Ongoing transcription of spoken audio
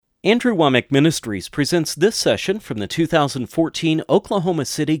Andrew Wommack Ministries presents this session from the 2014 Oklahoma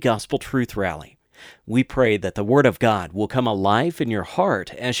City Gospel Truth Rally. We pray that the Word of God will come alive in your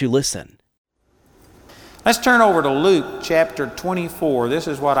heart as you listen. Let's turn over to Luke chapter 24. This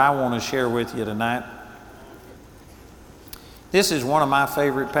is what I want to share with you tonight. This is one of my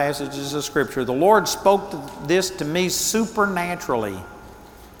favorite passages of Scripture. The Lord spoke this to me supernaturally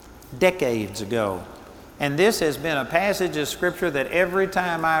decades ago. And this has been a passage of Scripture that every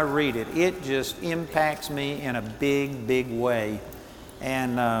time I read it, it just impacts me in a big, big way.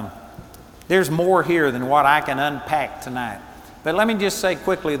 And there's more here than what I can unpack tonight. But let me just say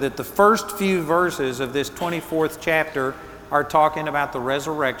quickly that the first few verses of this 24th chapter are talking about the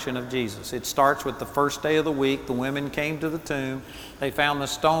resurrection of Jesus. It starts with the first day of the week. The women came to the tomb. They found the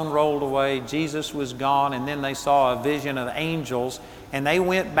stone rolled away. Jesus was gone. And then they saw a vision of angels. And they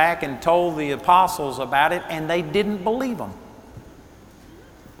went back and told the apostles about it, and they didn't believe them.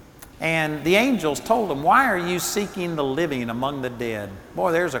 And the angels told them, "Why are you seeking the living among the dead?"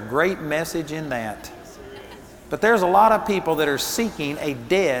 Boy, there's a great message in that. But there's a lot of people that are seeking a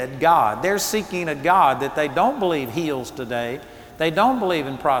dead God. They're seeking a God that they don't believe heals today. They don't believe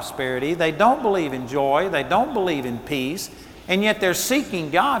in prosperity. They don't believe in joy. They don't believe in peace. And yet they're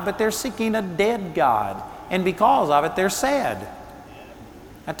seeking God, but they're seeking a dead God. And because of it, they're sad.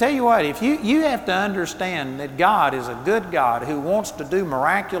 I tell you what, if you have to understand that God is a good God who wants to do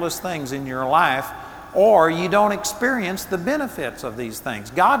miraculous things in your life, or you don't experience the benefits of these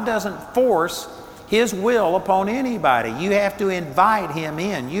things. God doesn't force His will upon anybody. You have to invite Him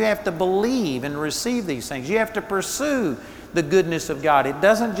in. You have to believe and receive these things. You have to pursue the goodness of God. It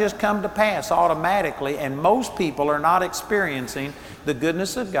doesn't just come to pass automatically, and most people are not experiencing the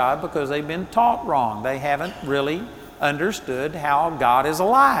goodness of God because they've been taught wrong. They haven't really understood how God is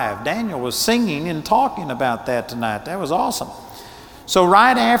alive. Daniel was singing and talking about that tonight. That was awesome. So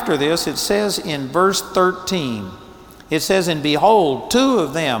right after this, it says in verse 13, it says, "And behold, two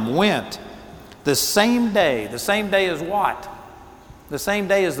of them went the same day." The same day as what? The same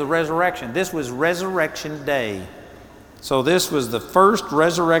day as the resurrection. This was Resurrection Day. So this was the first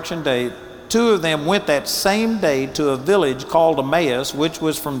Resurrection Day. Two of them went that same day to a village called Emmaus, which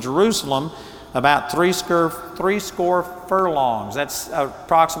was from Jerusalem about three score furlongs. That's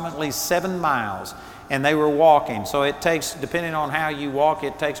approximately 7 miles. And they were walking. So it takes, depending on how you walk,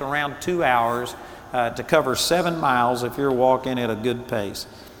 it takes around 2 hours to cover 7 miles if you're walking at a good pace.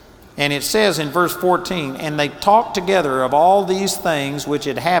 And it says in verse 14, "And they talked together of all these things which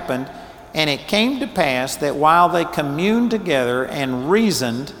had happened, and it came to pass that while they communed together and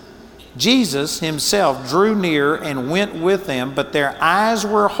reasoned, Jesus himself drew near and went with them, but their eyes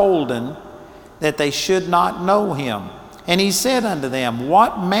were holden that they should not know him. And he said unto them,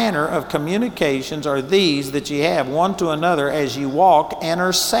 What manner of communications are these that ye have one to another as ye walk and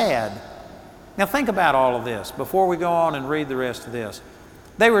are sad?" Now think about all of this before we go on and read the rest of this.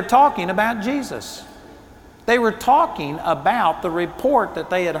 They were talking about Jesus. They were talking about the report that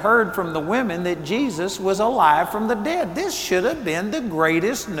they had heard from the women that Jesus was alive from the dead. This should have been the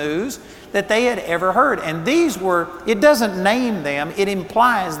greatest news that they had ever heard. And these were, it doesn't name them, it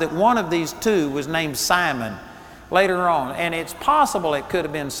implies that one of these two was named Simon later on. And it's possible it could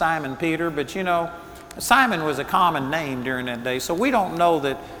have been Simon Peter, but you know, Simon was a common name during that day. So we don't know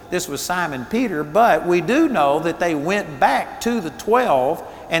that this was Simon Peter, but we do know that they went back to the 12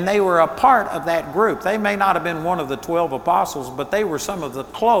 and they were a part of that group. They may not have been one of the 12 apostles, but they were some of the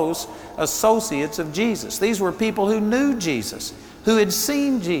close associates of Jesus. These were people who knew Jesus, who had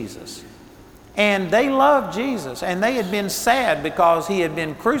seen Jesus. And they loved Jesus, and they had been sad because he had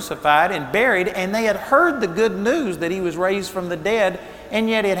been crucified and buried, and they had heard the good news that he was raised from the dead, and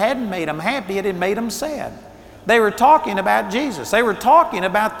yet it hadn't made them happy, it had made them sad. They were talking about Jesus. They were talking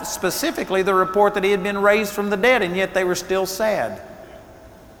about specifically the report that he had been raised from the dead, and yet they were still sad.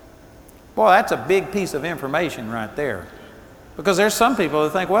 Boy, that's a big piece of information right there. Because there's some people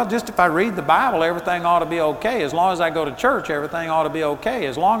that think, well, just if I read the Bible, everything ought to be okay. As long as I go to church, everything ought to be okay.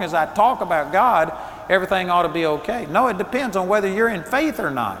 As long as I talk about God, everything ought to be okay. No, it depends on whether you're in faith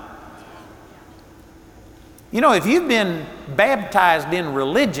or not. You know, if you've been baptized in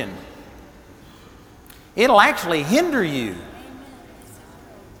religion, it'll actually hinder you.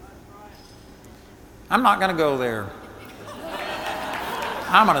 I'm not going to go there.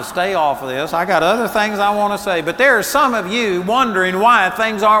 I'm going to stay off of this. I got other things I want to say. But there are some of you wondering why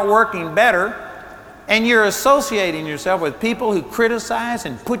things aren't working better, and you're associating yourself with people who criticize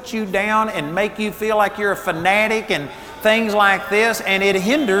and put you down and make you feel like you're a fanatic and things like this, and it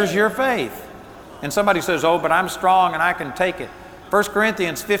hinders your faith. And somebody says, oh, but I'm strong and I can take it. 1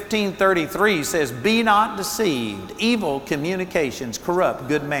 Corinthians 15:33 says, "Be not deceived. Evil communications corrupt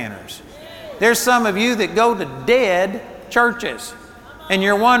good manners." There's some of you that go to dead churches, and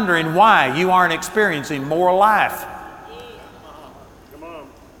you're wondering why you aren't experiencing more life.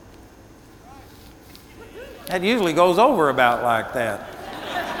 That usually goes over about like that.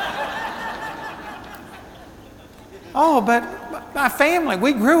 Oh, but my family,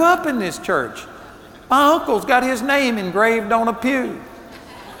 we grew up in this church. My uncle's got his name engraved on a pew.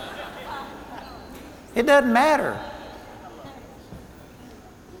 It doesn't matter.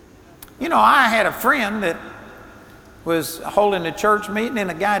 You know, I had a friend that was holding a church meeting, and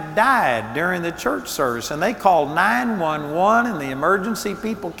a guy died during the church service, and they called 911, and the emergency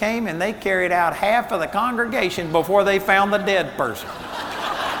people came, and they carried out half of the congregation before they found the dead person.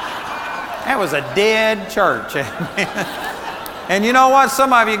 That was a dead church. And you know what?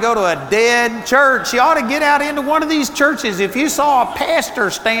 Some of you go to a dead church. You ought to get out into one of these churches. If you saw a pastor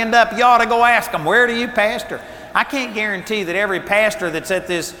stand up, you ought to go ask him, "Where do you pastor?" I can't guarantee that every pastor that's at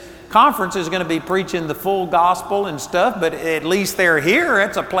this conference is going to be preaching the full gospel and stuff, but at least they're here.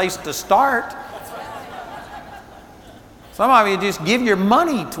 It's a place to start. Some of you just give your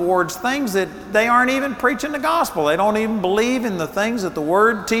money towards things that they aren't even preaching the gospel. They don't even believe in the things that the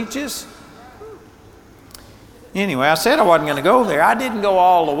Word teaches. Anyway, I said I wasn't going to go there. I didn't go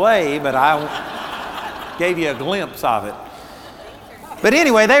all the way, but I gave you a glimpse of it. But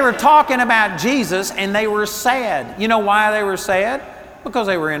anyway, they were talking about Jesus, and they were sad. You know why they were sad? Because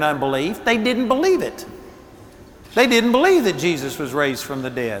they were in unbelief. They didn't believe it. They didn't believe that Jesus was raised from the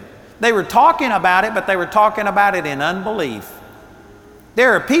dead. They were talking about it, but they were talking about it in unbelief.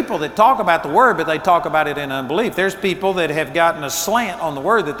 There are people that talk about the Word, but they talk about it in unbelief. There's people that have gotten a slant on the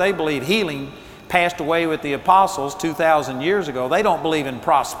Word that they believe healing passed away with the apostles 2,000 years ago. They don't believe in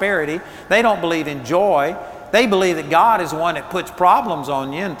prosperity. They don't believe in joy. They believe that God is the one that puts problems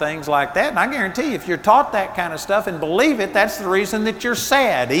on you and things like that. And I guarantee you, if you're taught that kind of stuff and believe it, that's the reason that you're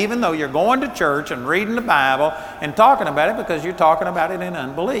sad, even though you're going to church and reading the Bible and talking about it, because you're talking about it in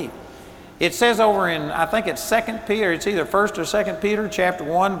unbelief. It says over in, I think it's 2 Peter, it's either 1 or 2 Peter chapter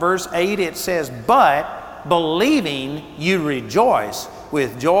 1, verse 8, it says, "But believing you rejoice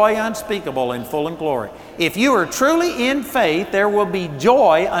with joy unspeakable and full of glory." If you are truly in faith, there will be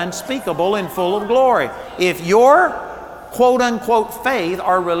joy unspeakable and full of glory. If your quote-unquote faith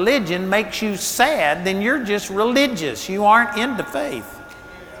or religion makes you sad, then you're just religious. You aren't into faith.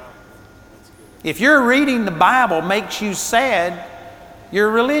 If your reading the Bible makes you sad, you're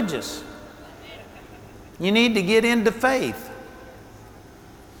religious. You need to get into faith.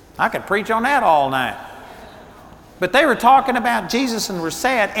 I could preach on that all night. But they were talking about Jesus and were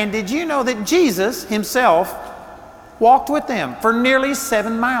sad. And did you know that Jesus himself walked with them for nearly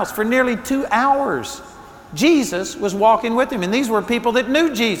 7 miles, for nearly 2 hours? Jesus was walking with them. And these were people that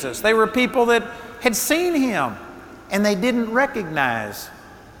knew Jesus. They were people that had seen him. And they didn't recognize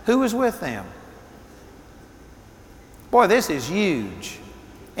who was with them. Boy, this is huge.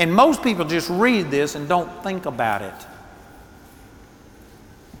 And most people just read this and don't think about it.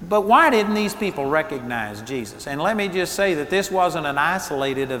 But why didn't these people recognize Jesus? And let me just say that this wasn't an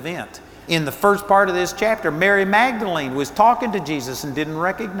isolated event. In the first part of this chapter, Mary Magdalene was talking to Jesus and didn't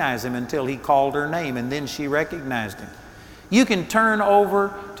recognize him until he called her name, and then she recognized him. You can turn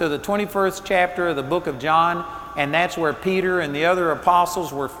over to the 21st chapter of the book of John, and that's where Peter and the other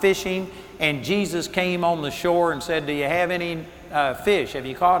apostles were fishing, and Jesus came on the shore and said, "Do you have any fish? Have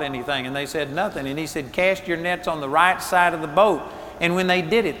you caught anything?" And they said, "Nothing." And he said, "Cast your nets on the right side of the boat." And when they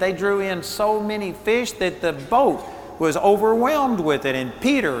did it, they drew in so many fish that the boat was overwhelmed with it. And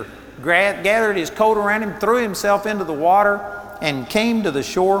Peter gathered his coat around him, threw himself into the water, and came to the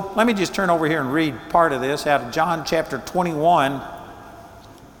shore. Let me just turn over here and read part of this out of John chapter 21.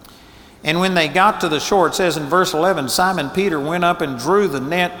 And when they got to the shore, it says in verse 11, Simon Peter went up and drew the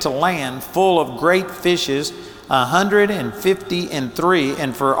net to land full of great fishes, 153,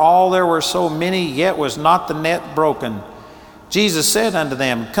 and for all there were so many, yet was not the net broken. Jesus said unto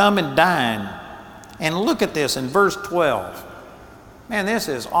them, "Come and dine." And look at this in verse 12. Man, this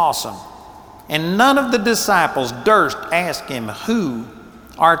is awesome. And none of the disciples durst ask him, "Who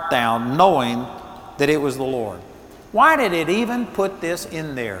art thou?" knowing that it was the Lord. Why did it even put this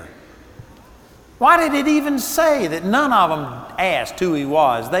in there? Why did it even say that none of them asked who he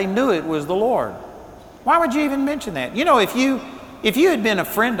was? They knew it was the Lord. Why would you even mention that? You know, if you had been a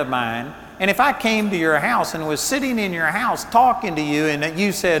friend of mine, and if I came to your house and was sitting in your house talking to you, and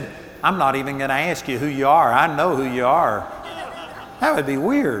you said, "I'm not even going to ask you who you are. I know who you are," that would be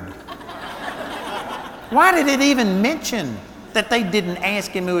weird. Why did it even mention that they didn't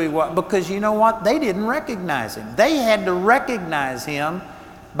ask him who he was? Because you know what? They didn't recognize him. They had to recognize him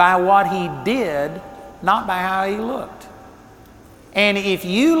by what he did, not by how he looked. And if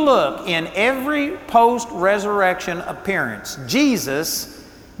you look in every post-resurrection appearance, Jesus,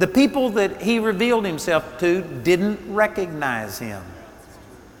 the people that he revealed himself to, didn't recognize him.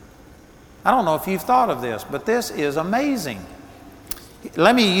 I don't know if you've thought of this, but this is amazing.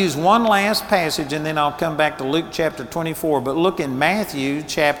 Let me use one last passage and then I'll come back to Luke chapter 24. But look in Matthew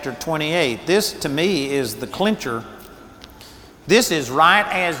chapter 28. This to me is the clincher. This is right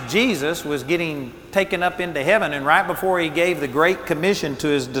as Jesus was getting taken up into heaven and right before he gave the Great Commission to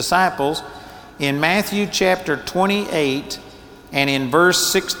his disciples. In Matthew chapter 28 and in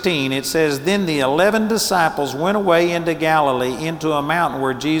verse 16 it says, "Then the 11 disciples went away into Galilee, into a mountain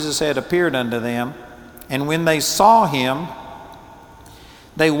where Jesus had appeared unto them. And when they saw him,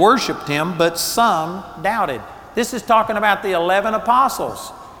 they worshiped him, but some doubted." This is talking about the 11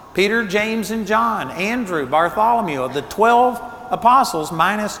 apostles. Peter, James, and John, Andrew, Bartholomew, the 12 apostles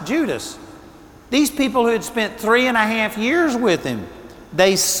minus Judas. These people who had spent 3.5 years with him,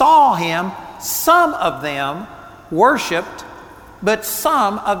 they saw him. Some of them worshiped, but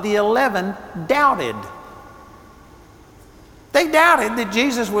some of the 11 doubted. They doubted that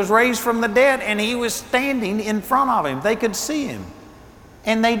Jesus was raised from the dead and he was standing in front of him. They could see him.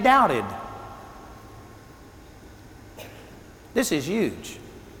 And they doubted. This is huge.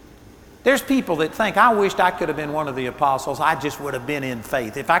 There's people that think, I wished I could have been one of the apostles. I just would have been in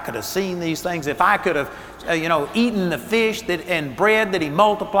faith. If I could have seen these things, if I could have, eaten the fish and bread that he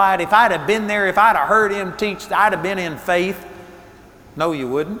multiplied, if I'd have been there, if I'd have heard him teach, I'd have been in faith. No, you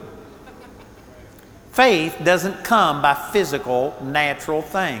wouldn't. Faith doesn't come by physical, natural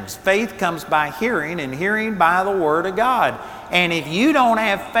things. Faith comes by hearing, and hearing by the Word of God. And if you don't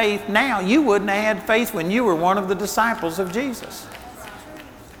have faith now, you wouldn't have had faith when you were one of the disciples of Jesus.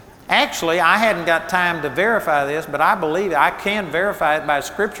 Actually, I hadn't got time to verify this, but I believe it. I can verify it by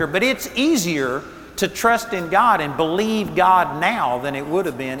Scripture. But it's easier to trust in God and believe God now than it would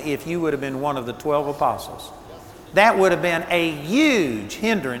have been if you would have been one of the 12 apostles. That would have been a huge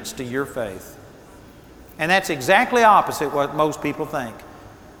hindrance to your faith. And that's exactly opposite what most people think.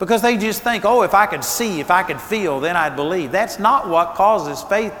 Because they just think, oh, if I could see, if I could feel, then I'd believe. That's not what causes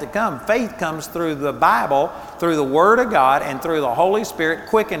faith to come. Faith comes through the Bible, through the Word of God, and through the Holy Spirit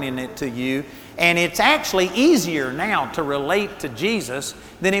quickening it to you. And it's actually easier now to relate to Jesus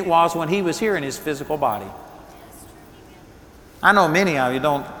than it was when he was here in his physical body. I know many of you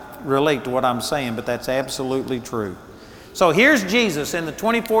don't relate to what I'm saying, but that's absolutely true. So here's Jesus in the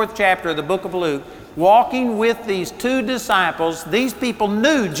 24th chapter of the book of Luke, walking with these 2 disciples. These people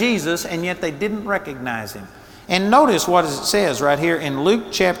knew Jesus, and yet they didn't recognize him. And notice what it says right here in Luke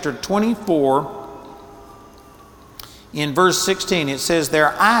chapter 24, in verse 16. It says,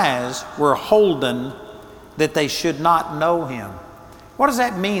 "Their eyes were holden that they should not know him." What does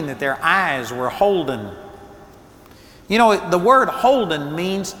that mean, that their eyes were holden? You know, the word holden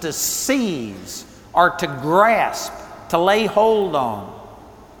means to seize or to grasp, to lay hold on.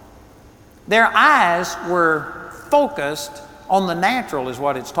 Their eyes were focused on the natural is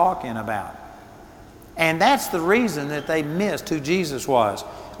what it's talking about. And that's the reason that they missed who Jesus was.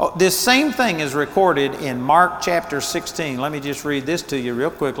 Oh, this same thing is recorded in Mark chapter 16. Let me just read this to you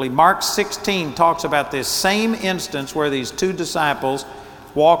real quickly. Mark 16 talks about this same instance where these 2 disciples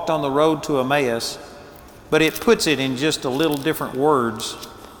walked on the road to Emmaus, but it puts it in just a little different words.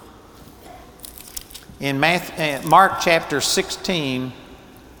 In Mark chapter 16,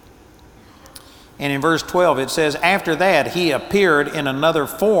 and in verse 12 it says, "After that he appeared in another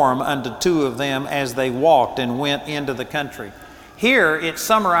form unto 2 of them as they walked and went into the country." Here it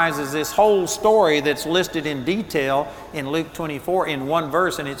summarizes this whole story that's listed in detail in Luke 24 in one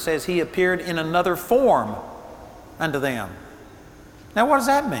verse, and it says he appeared in another form unto them. Now what does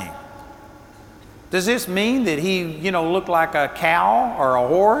that mean? Does this mean that he, looked like a cow or a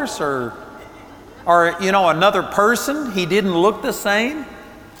horse or another person? He didn't look the same?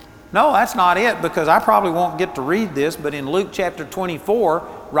 No, that's not it, because I probably won't get to read this, but in Luke chapter 24,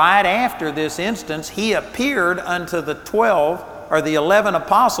 right after this instance, he appeared unto the 12 or the 11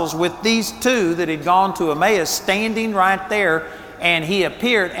 apostles with these 2 that had gone to Emmaus standing right there, and he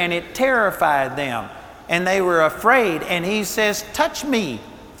appeared and it terrified them. And they were afraid, and he says, "Touch me,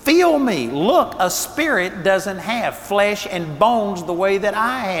 feel me. Look, a spirit doesn't have flesh and bones the way that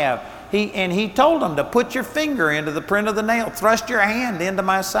I have." He told them to put your finger into the print of the nail, thrust your hand into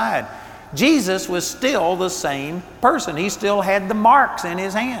my side. Jesus was still the same person. He still had the marks in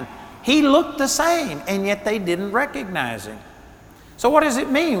his hand. He looked the same, and yet they didn't recognize him. So what does it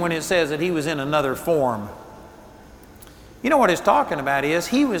mean when it says that he was in another form? You know what it's talking about is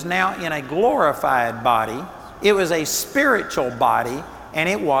he was now in a glorified body. It was a spiritual body, and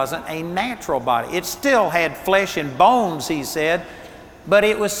it wasn't a natural body. It still had flesh and bones, he said, but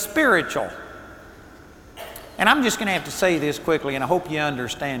it was spiritual. And I'm just going to have to say this quickly, and I hope you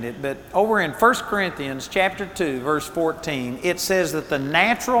understand it, but over in 1 Corinthians chapter 2, verse 14, it says that the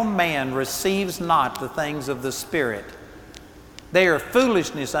natural man receives not the things of the Spirit. They are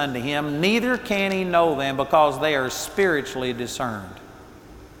foolishness unto him, neither can he know them, because they are spiritually discerned.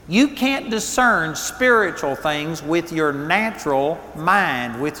 You can't discern spiritual things with your natural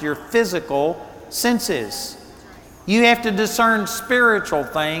mind, with your physical senses. You have to discern spiritual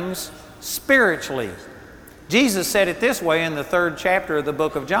things spiritually. Jesus said it this way in the 3rd chapter of the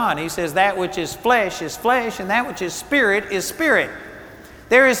book of John. He says, that which is flesh, and that which is spirit.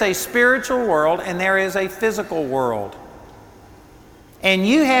 There is a spiritual world and there is a physical world. And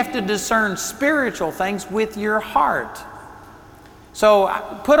you have to discern spiritual things with your heart. So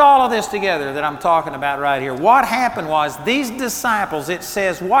put all of this together that I'm talking about right here. What happened was these disciples, it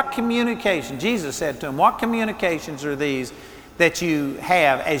says, what communication, Jesus said to them, what communications are these that you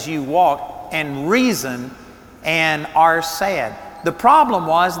have as you walk and reason and are sad? The problem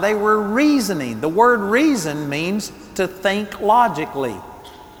was they were reasoning. The word reason means to think logically.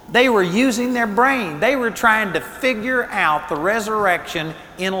 They were using their brain. They were trying to figure out the resurrection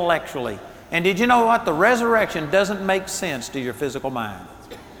intellectually. And did you know what? The resurrection doesn't make sense to your physical mind.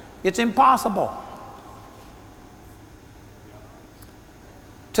 It's impossible.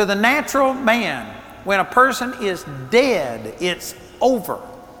 To the natural man, when a person is dead, it's over.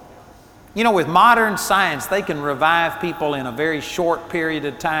 You know, with modern science, they can revive people in a very short period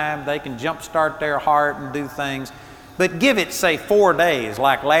of time. They can jumpstart their heart and do things. But give it, say, 4 days,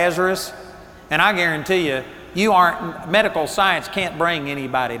 like Lazarus, and I guarantee you, medical science can't bring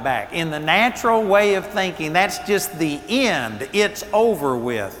anybody back. In the natural way of thinking, that's just the end. It's over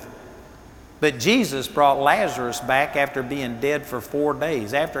with. But Jesus brought Lazarus back after being dead for 4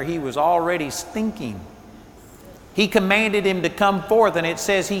 days, after he was already stinking. He commanded him to come forth, and it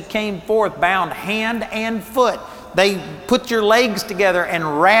says he came forth bound hand and foot. They put your legs together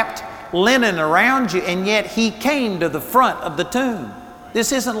and wrapped linen around you, and yet he came to the front of the tomb.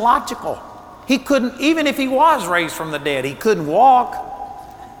 This isn't logical. He couldn't, even if he was raised from the dead, he couldn't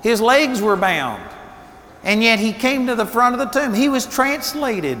walk. His legs were bound. And yet he came to the front of the tomb. He was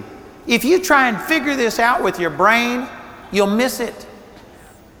translated. If you try and figure this out with your brain, you'll miss it.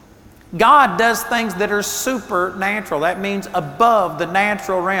 God does things that are supernatural. That means above the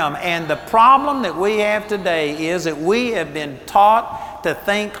natural realm. And the problem that we have today is that we have been taught to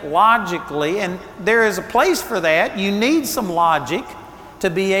think logically, and there is a place for that. You need some logic to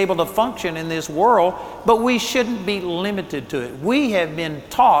be able to function in this world, but we shouldn't be limited to it. We have been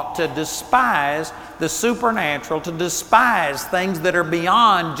taught to despise the supernatural, to despise things that are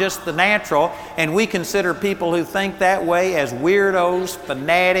beyond just the natural, and we consider people who think that way as weirdos,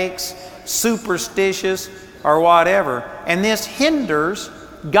 fanatics, superstitious, or whatever. And this hinders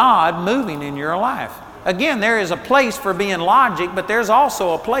God moving in your life. Again, there is a place for being logic, but there's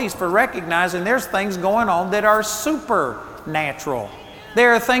also a place for recognizing there's things going on that are supernatural.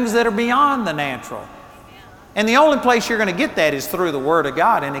 There are things that are beyond the natural. And the only place you're going to get that is through the Word of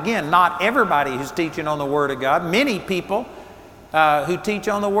God. And again, not everybody who's teaching on the Word of God. Many people who teach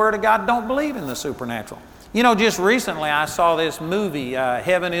on the Word of God don't believe in the supernatural. You know, just recently I saw this movie,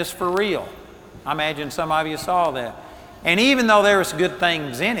 Heaven is for Real. I imagine some of you saw that. And even though there was good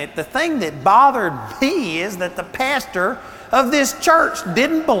things in it, the thing that bothered me is that the pastor of this church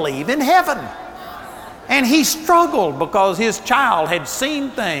didn't believe in heaven. And he struggled because his child had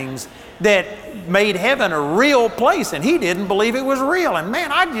seen things that made heaven a real place, and he didn't believe it was real. And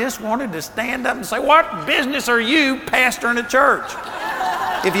man, I just wanted to stand up and say, what business are you pastoring a church?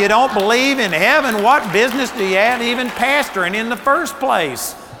 If you don't believe in heaven, what business do you have even pastoring in the first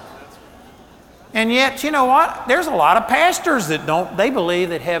place? And yet, you know what? There's a lot of pastors that they believe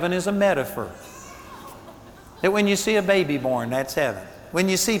that heaven is a metaphor. That when you see a baby born, that's heaven. When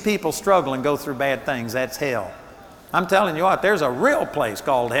you see people struggle and go through bad things, that's hell. I'm telling you what, there's a real place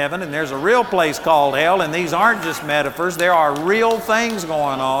called heaven and there's a real place called hell, and these aren't just metaphors. There are real things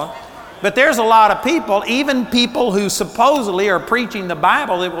going on. But there's a lot of people, even people who supposedly are preaching the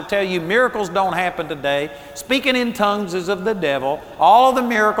Bible, that will tell you miracles don't happen today. Speaking in tongues is of the devil. All of the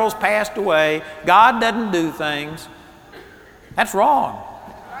miracles passed away. God doesn't do things. That's wrong.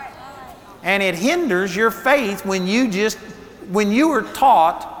 And it hinders your faith when you are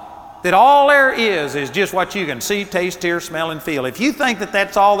taught that all there is just what you can see, taste, hear, smell, and feel. If you think that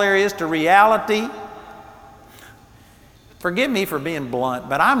that's all there is to reality, Forgive me for being blunt,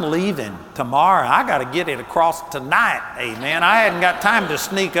 but I'm leaving tomorrow. I got to get it across tonight, amen. I hadn't got time to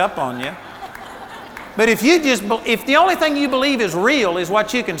sneak up on you. But if the only thing you believe is real is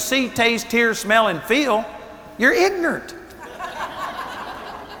what you can see, taste, hear, smell, and feel, you're ignorant.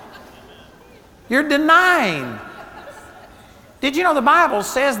 You're denying. Did you know the Bible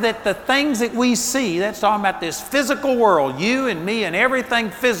says that the things that we see, that's talking about this physical world, you and me and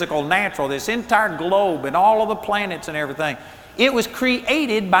everything physical, natural, this entire globe and all of the planets and everything, it was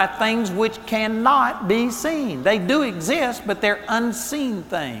created by things which cannot be seen. They do exist, but they're unseen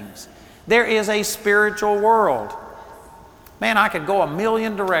things. There is a spiritual world. Man, I could go a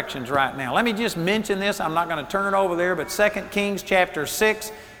million directions right now. Let me just mention this. I'm not going to turn it over there, but 2 Kings chapter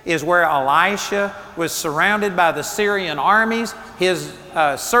 6 is where Elisha was surrounded by the Syrian armies. His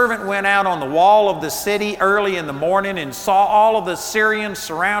servant went out on the wall of the city early in the morning and saw all of the Syrians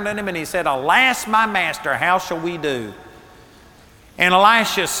surrounding him, and he said, "Alas, my master, how shall we do?" And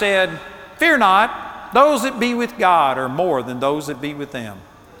Elisha said, "Fear not, those that be with God are more than those that be with them."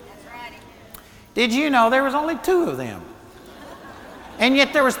 Did you know there was only 2 of them? And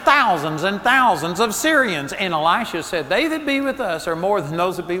yet there was thousands and thousands of Syrians. And Elisha said, "They that be with us are more than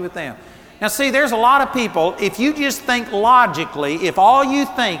those that be with them." Now see, there's a lot of people, if you just think logically, if all you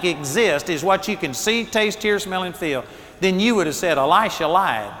think exists is what you can see, taste, hear, smell, and feel, then you would have said, Elisha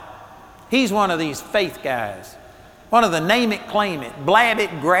lied. He's one of these faith guys. One of the name it, claim it, blab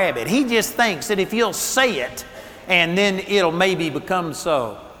it, grab it. He just thinks that if he'll say it, and then it'll maybe become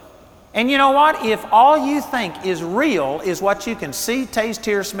so. And you know what? If all you think is real is what you can see, taste,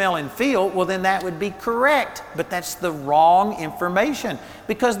 hear, smell, and feel, well then that would be correct. But that's the wrong information,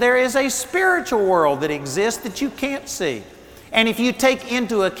 because there is a spiritual world that exists that you can't see. And if you take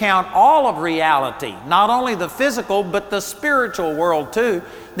into account all of reality, not only the physical but the spiritual world too,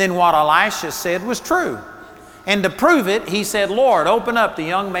 then what Elisha said was true. And to prove it, he said, "Lord, open up the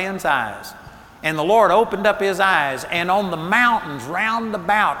young man's eyes." And the Lord opened up his eyes, and on the mountains round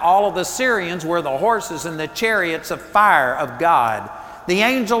about all of the Syrians were the horses and the chariots of fire of God. The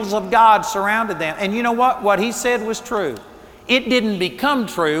angels of God surrounded them. And you know what? What he said was true. It didn't become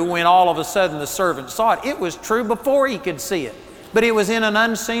true when all of a sudden the servant saw it. It was true before he could see it. But it was in an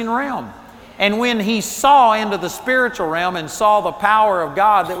unseen realm. And when he saw into the spiritual realm and saw the power of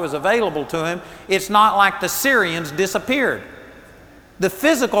God that was available to him, it's not like the Syrians disappeared. The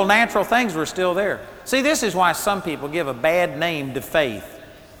physical, natural things were still there. See, this is why some people give a bad name to faith.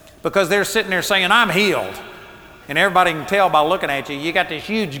 Because they're sitting there saying, "I'm healed." And everybody can tell by looking at you, you got this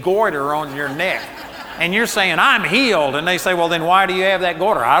huge goiter on your neck. And you're saying, "I'm healed." And they say, "Well, then why do you have that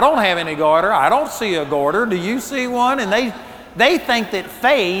goiter?" "I don't have any goiter. I don't see a goiter. Do you see one?" And they think that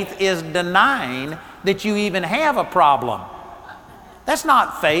faith is denying that you even have a problem. That's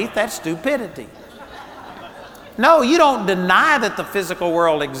not faith, that's stupidity. No, you don't deny that the physical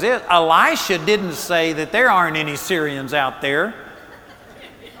world exists. Elisha didn't say that there aren't any Syrians out there.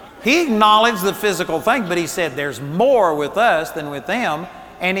 He acknowledged the physical thing, but he said there's more with us than with them,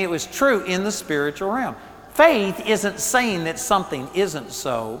 and it was true in the spiritual realm. Faith isn't saying that something isn't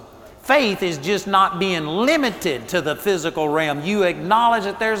so. Faith is just not being limited to the physical realm. You acknowledge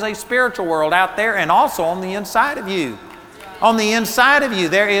that there's a spiritual world out there and also on the inside of you. On the inside of you,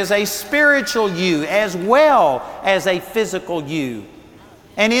 there is a spiritual you as well as a physical you.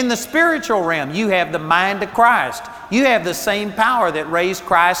 And in the spiritual realm, you have the mind of Christ. You have the same power that raised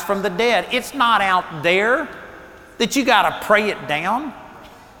Christ from the dead. It's not out there that you got to pray it down.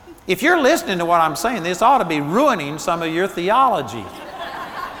 If you're listening to what I'm saying, this ought to be ruining some of your theology.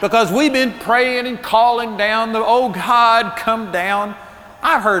 Because we've been praying and calling down the, "Oh God, come down."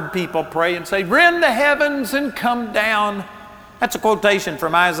 I've heard people pray and say, "Rend the heavens and come down." That's a quotation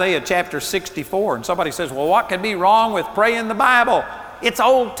from Isaiah chapter 64. And somebody says, "Well, what could be wrong with praying the Bible?" It's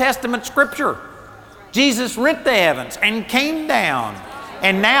Old Testament scripture. Jesus rent the heavens and came down.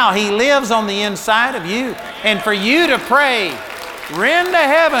 And now he lives on the inside of you. And for you to pray, "Rend the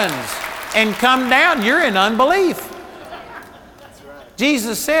heavens and come down," you're in unbelief.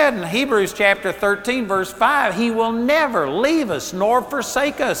 Jesus said in Hebrews chapter 13, verse 5, He will never leave us nor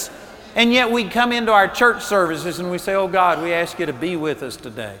forsake us. And yet we come into our church services and we say, "Oh God, we ask you to be with us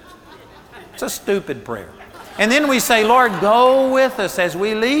today." It's a stupid prayer. And then we say, "Lord, go with us as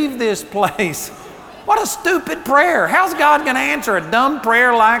we leave this place." What a stupid prayer. How's God going to answer a dumb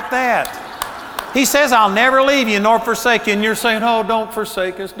prayer like that? He says, "I'll never leave you nor forsake you." And you're saying, "Oh, don't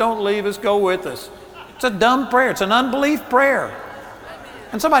forsake us. Don't leave us. Go with us." It's a dumb prayer. It's an unbelief prayer.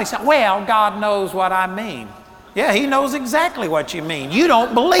 And somebody said, "Well, God knows what I mean." Yeah, He knows exactly what you mean. You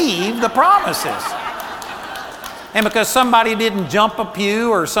don't believe the promises. And because somebody didn't jump a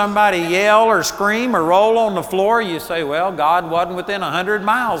pew or somebody yell or scream or roll on the floor, you say, well, God wasn't within 100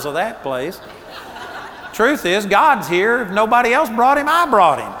 miles of that place. Truth is, God's here. If nobody else brought him, I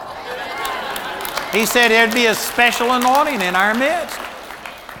brought him. He said there'd be a special anointing in our midst.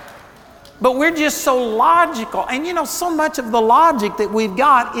 But we're just so logical. And you know, so much of the logic that we've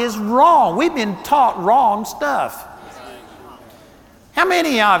got is wrong. We've been taught wrong stuff. How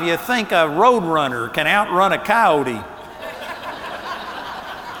many of you think a roadrunner can outrun a coyote?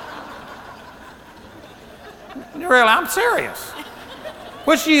 Really, I'm serious.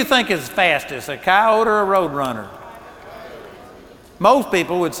 Which do you think is fastest, a coyote or a roadrunner? Most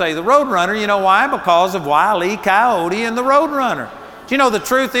people would say the roadrunner. You know why? Because of Wile E. Coyote and the roadrunner. Do you know the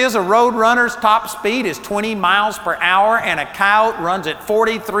truth is a roadrunner's top speed is 20 miles per hour and a coyote runs at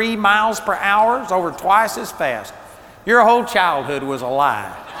 43 miles per hour? It's over twice as fast. Your whole childhood was a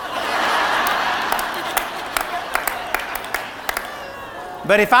lie.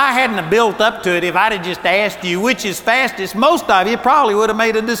 But if I hadn't have built up to it, if I'd have just asked you which is fastest, most of you probably would have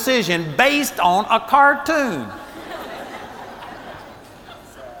made a decision based on a cartoon.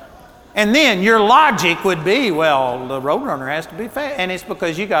 And then your logic would be, well, the roadrunner has to be fast. And it's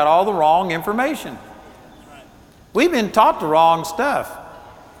because you got all the wrong information. We've been taught the wrong stuff.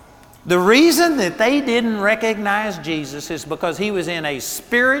 The reason that they didn't recognize Jesus is because he was in a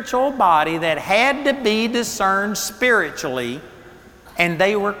spiritual body that had to be discerned spiritually, and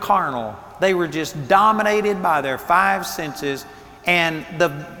they were carnal. They were just dominated by their five senses. And the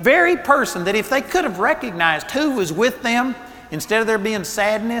very person that if they could have recognized who was with them, instead of there being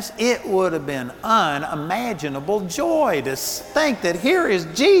sadness, it would have been unimaginable joy to think that here is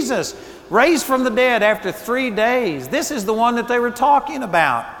Jesus raised from the dead after 3 days. This is the one that they were talking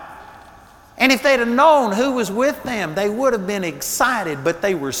about. And if they'd have known who was with them, they would have been excited, but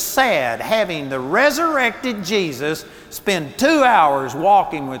they were sad having the resurrected Jesus spend 2 hours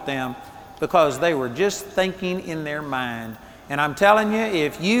walking with them because they were just thinking in their mind. And I'm telling you,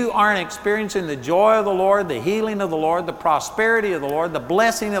 if you aren't experiencing the joy of the Lord, the healing of the Lord, the prosperity of the Lord, the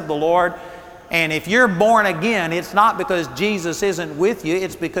blessing of the Lord, and if you're born again, it's not because Jesus isn't with you,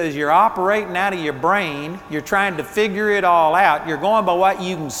 it's because you're operating out of your brain, you're trying to figure it all out, you're going by what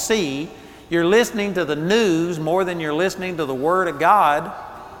you can see, you're listening to the news more than you're listening to the Word of God.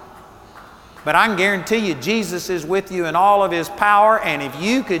 But I can guarantee you Jesus is with you in all of His power, and if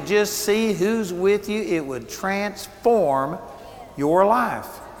you could just see who's with you, it would transform your life.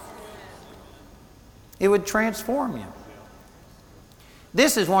 It would transform you.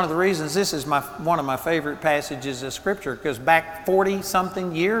 This is one of the reasons this is one of my favorite passages of Scripture, because back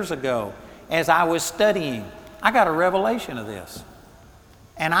 40-something years ago, as I was studying, I got a revelation of this.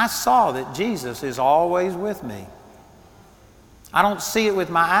 And I saw that Jesus is always with me. I don't see it with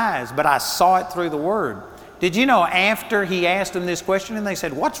my eyes, but I saw it through the Word. Did you know after he asked them this question and they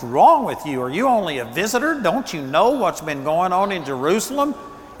said, "What's wrong with you? Are you only a visitor? Don't you know what's been going on in Jerusalem?"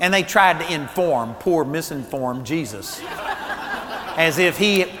 And they tried to inform poor misinformed Jesus as if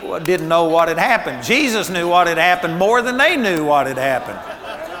he didn't know what had happened. Jesus knew what had happened more than they knew what had happened.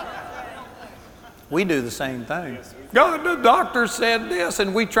 We do the same thing. God, the doctor said this,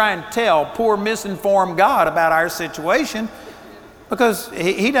 and we try and tell poor misinformed God about our situation because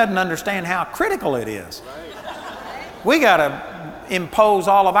he doesn't understand how critical it is. We got to impose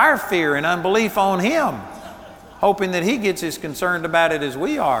all of our fear and unbelief on him, hoping that he gets as concerned about it as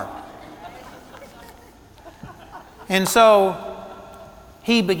we are. And so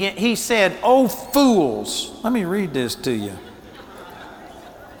he said, "Oh fools." Let me read this to you.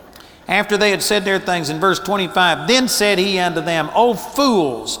 After they had said their things, in verse 25, "Then said he unto them, O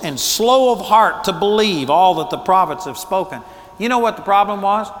fools, and slow of heart to believe all that the prophets have spoken." You know what the problem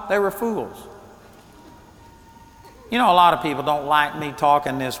was? They were fools. You know, a lot of people don't like me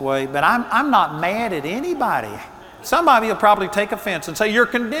talking this way, but I'm not mad at anybody. Some of you will probably take offense and say, "You're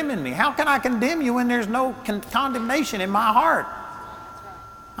condemning me." How can I condemn you when there's no condemnation in my heart?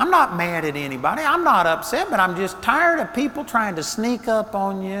 I'm not mad at anybody. I'm not upset, but I'm just tired of people trying to sneak up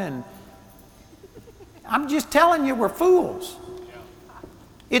on you. And I'm just telling you, we're fools.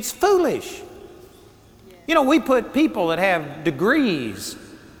 It's foolish. You know, we put people that have degrees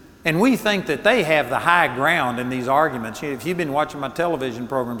and we think that they have the high ground in these arguments. If you've been watching my television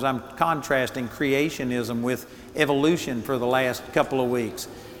programs, I'm contrasting creationism with evolution for the last couple of weeks.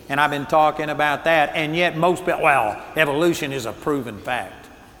 And I've been talking about that. And yet most people, well, evolution is a proven fact.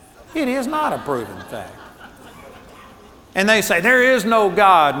 It is not a proven fact. And they say there is no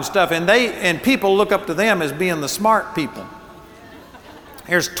God and stuff, and people look up to them as being the smart people.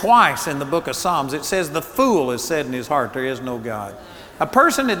 There's twice in the book of Psalms it says the fool has said in his heart there is no God. A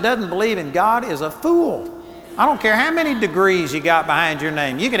person that doesn't believe in God is a fool. I don't care how many degrees you got behind your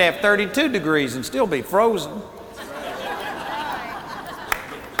name. You could have 32 degrees and still be frozen.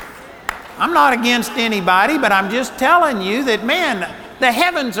 I'm not against anybody, but I'm just telling you that, man, the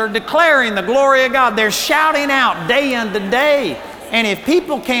heavens are declaring the glory of God. They're shouting out day unto day. And if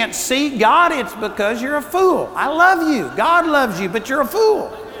people can't see God, it's because you're a fool. I love you. God loves you, but you're a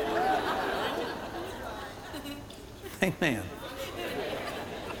fool. Amen.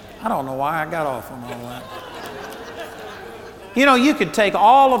 I don't know why I got off on all that. You know, you could take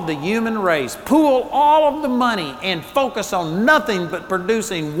all of the human race, pool all of the money, and focus on nothing but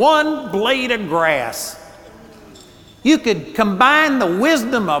producing one blade of grass. You could combine the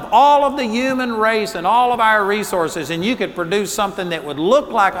wisdom of all of the human race and all of our resources, and you could produce something that would look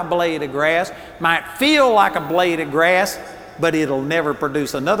like a blade of grass, might feel like a blade of grass, but it'll never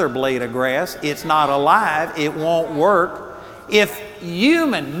produce another blade of grass. It's not alive. It won't work. If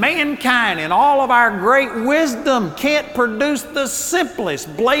mankind, in all of our great wisdom, can't produce the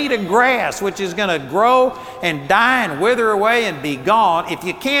simplest blade of grass, which is going to grow and die and wither away and be gone, if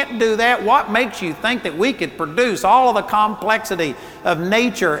you can't do that, what makes you think that we could produce all of the complexity of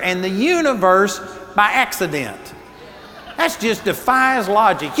nature and the universe by accident? That just defies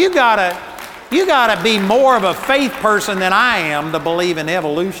logic. You gotta be more of a faith person than I am to believe in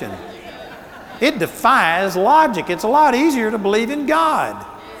evolution. It defies logic. It's a lot easier to believe in God.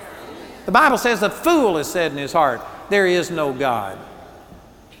 The Bible says the fool has said in his heart, there is no God.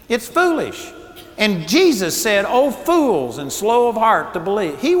 It's foolish. And Jesus said, "Oh, fools and slow of heart to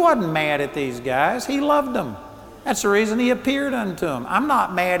believe." He wasn't mad at these guys. He loved them. That's the reason he appeared unto them. I'm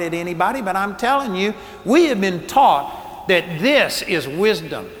not mad at anybody, but I'm telling you, we have been taught that this is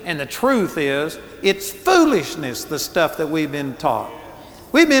wisdom. And the truth is, it's foolishness, the stuff that we've been taught.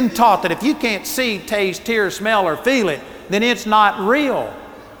 We've been taught that if you can't see, taste, hear, smell, or feel it, then it's not real.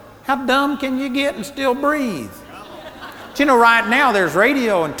 How dumb can you get and still breathe? But you know, right now there's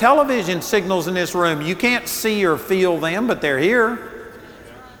radio and television signals in this room. You can't see or feel them, but they're here.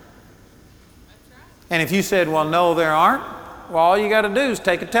 And if you said, well, no, there aren't, well, all you got to do is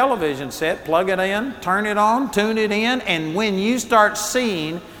take a television set, plug it in, turn it on, tune it in, and when you start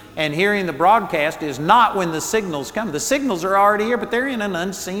seeing and hearing the broadcast is not when the signals come. The signals are already here, but they're in an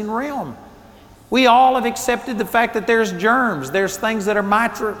unseen realm. We all have accepted the fact that there's germs. There's things that are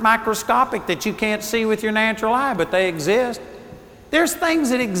microscopic that you can't see with your natural eye, but they exist. There's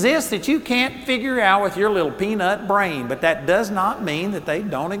things that exist that you can't figure out with your little peanut brain, but that does not mean that they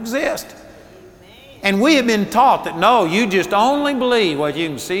don't exist. And we have been taught that, no, you just only believe what you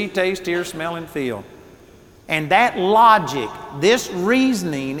can see, taste, hear, smell, and feel. And that logic, this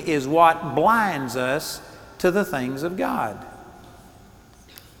reasoning, is what blinds us to the things of God.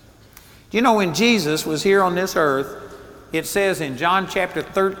 Do you know when Jesus was here on this earth, it says in John chapter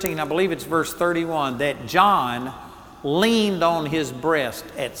 13, I believe it's verse 31, that John leaned on his breast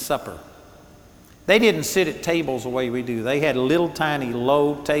at supper. They didn't sit at tables the way we do. They had little tiny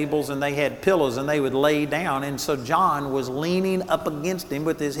low tables and they had pillows and they would lay down. And so John was leaning up against him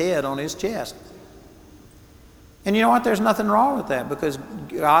with his head on his chest. And you know what? There's nothing wrong with that because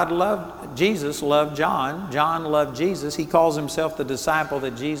Jesus loved John. John loved Jesus. He calls himself the disciple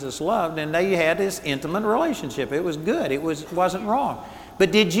that Jesus loved. And they had this intimate relationship. It was good. It wasn't wrong.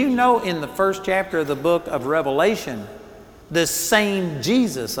 But did you know in the first chapter of the book of Revelation, the same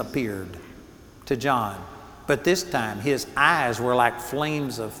Jesus appeared to John. But this time his eyes were like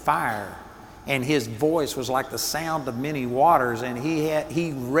flames of fire. And his voice was like the sound of many waters, and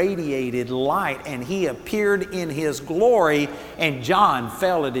he radiated light, and he appeared in his glory, and John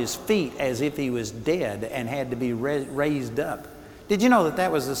fell at his feet as if he was dead and had to be raised up. Did you know that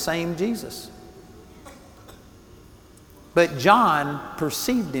that was the same Jesus? But John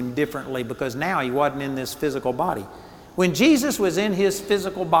perceived him differently because now he wasn't in this physical body. When Jesus was in his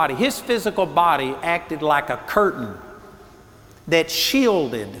physical body acted like a curtain that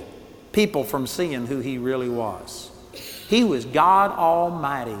shielded people from seeing who he really was. He was God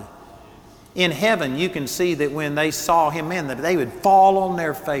Almighty. In heaven, you can see that when they saw him, man, that they would fall on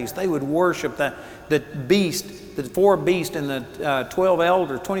their face. They would worship the beast, the four beasts and the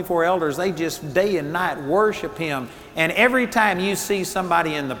 24 elders. They just day and night worship him. And every time you see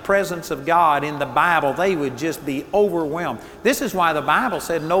somebody in the presence of God in the Bible, they would just be overwhelmed. This is why the Bible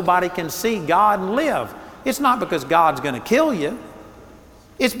said nobody can see God and live. It's not because God's going to kill you.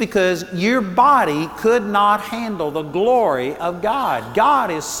 It's because your body could not handle the glory of God. God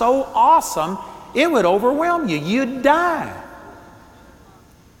is so awesome, it would overwhelm you. You'd die.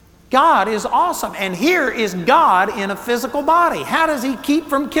 God is awesome. And here is God in a physical body. How does he keep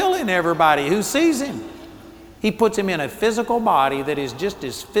from killing everybody who sees him? He puts him in a physical body that is just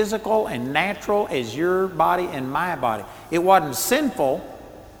as physical and natural as your body and my body. It wasn't sinful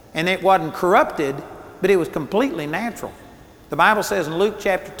and it wasn't corrupted, but it was completely natural. The Bible says in Luke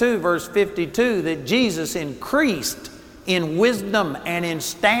chapter 2, verse 52, that Jesus increased in wisdom and in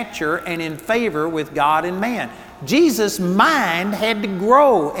stature and in favor with God and man. Jesus' mind had to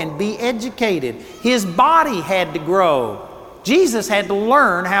grow and be educated. His body had to grow. Jesus had to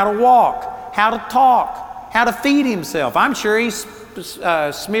learn how to walk, how to talk, how to feed himself. I'm sure he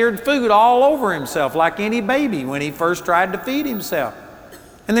smeared food all over himself like any baby when he first tried to feed himself.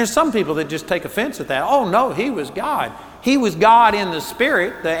 And there's some people that just take offense at that. Oh no, he was God. He was God in the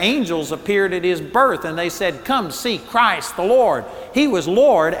Spirit. The angels appeared at his birth and they said, "Come see Christ the Lord." He was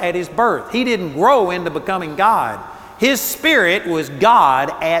Lord at his birth. He didn't grow into becoming God. His spirit was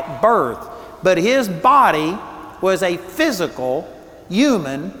God at birth, but his body was a physical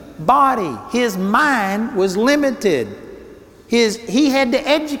human body. His mind was limited. He had to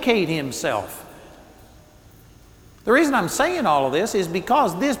educate himself. The reason I'm saying all of this is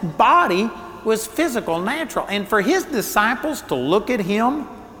because this body was physical, natural. And for his disciples to look at him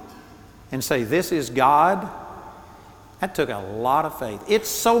and say, "This is God," that took a lot of faith. It's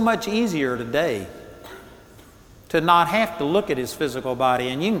so much easier today to not have to look at his physical body,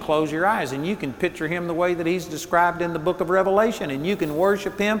 and you can close your eyes and you can picture him the way that he's described in the book of Revelation, and you can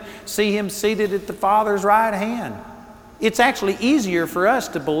worship him, see him seated at the Father's right hand. It's actually easier for us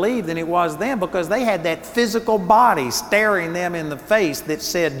to believe than it was them, because they had that physical body staring them in the face that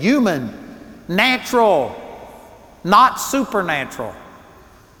said human, natural, not supernatural.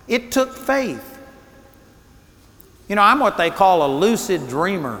 It took faith. You know, I'm what they call a lucid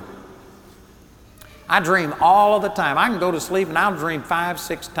dreamer. I dream all of the time. I can go to sleep and I'll dream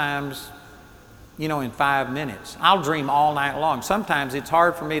 5-6 times, in 5 minutes. I'll dream all night long. Sometimes it's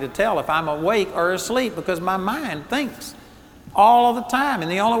hard for me to tell if I'm awake or asleep because my mind thinks all of the time.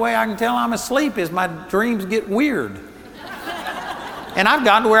 And the only way I can tell I'm asleep is my dreams get weird. And I've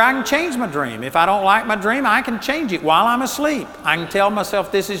gotten to where I can change my dream. If I don't like my dream, I can change it while I'm asleep. I can tell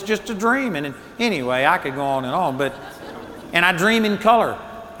myself this is just a dream. And anyway, I could go on and on. And I dream in color.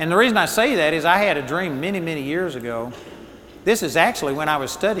 And the reason I say that is I had a dream many, many years ago. This is actually when I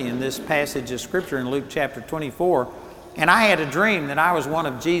was studying this passage of Scripture in Luke chapter 24. And I had a dream that I was one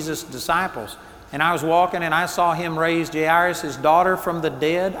of Jesus' disciples. And I was walking and I saw him raise Jairus' daughter from the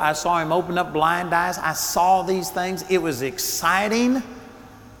dead. I saw him open up blind eyes. I saw these things. It was exciting.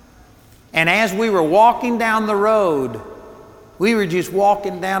 And as we were walking down the road, we were just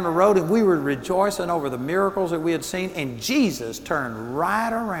walking down the road and we were rejoicing over the miracles that we had seen. And Jesus turned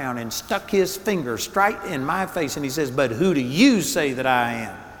right around and stuck his finger straight in my face. And he says, "But who do you say that I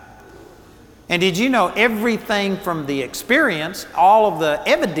am?" And did you know everything from the experience, all of the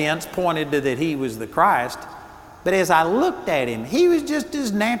evidence pointed to that he was the Christ. But as I looked at him, he was just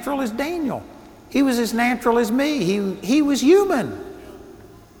as natural as Daniel. He was as natural as me. He was human.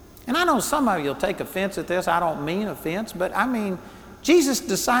 And I know some of you will take offense at this. I don't mean offense, but I mean, Jesus'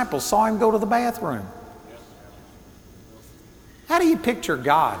 disciples saw him go to the bathroom. How do you picture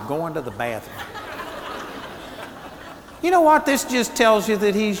God going to the bathroom? You know what? This just tells you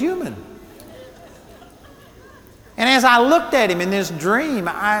that he's human. And as I looked at him in this dream,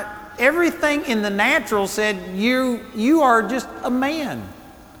 everything in the natural said, you are just a man.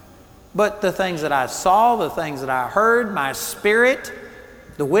 But the things that I saw, the things that I heard, my spirit,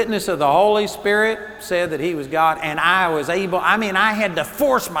 the witness of the Holy Spirit said that he was God. And I was I had to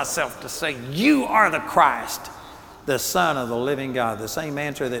force myself to say, "You are the Christ, the Son of the living God." The same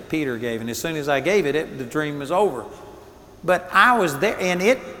answer that Peter gave. And as soon as I gave it, the dream was over. But I was there, and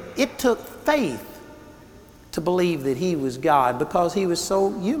it took faith to believe that he was God because he was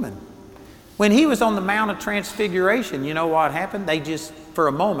so human. When he was on the Mount of Transfiguration, you know what happened? For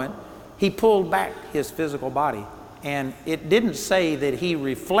a moment, he pulled back his physical body. And it didn't say that he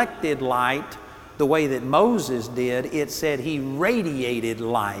reflected light the way that Moses did. It said he radiated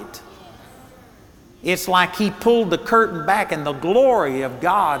light. It's like he pulled the curtain back and the glory of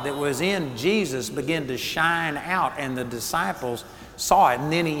God that was in Jesus began to shine out, and the disciples saw it,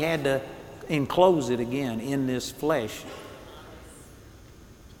 and then he had to enclose it again in this flesh.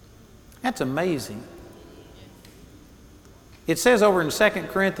 That's amazing. It says over in 2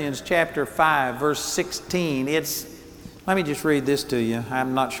 Corinthians chapter 5, verse 16, let me just read this to you.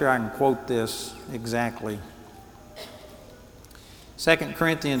 I'm not sure I can quote this exactly. 2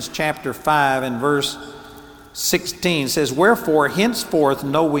 Corinthians chapter 5 and verse 16 says, "Wherefore henceforth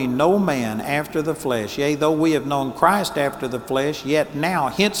know we no man after the flesh. Yea, though we have known Christ after the flesh, yet now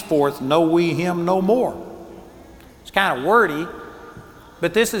henceforth know we him no more." It's kind of wordy,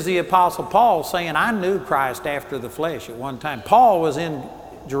 But this is the Apostle Paul saying, I knew Christ after the flesh at one time. Paul was in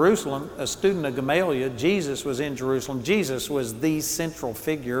Jerusalem, a student of Gamaliel. Jesus was in Jerusalem. Jesus was the central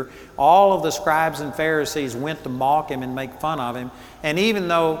figure. All of the scribes and Pharisees went to mock him and make fun of him. And even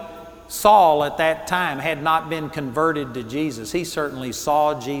though Saul at that time had not been converted to Jesus, he certainly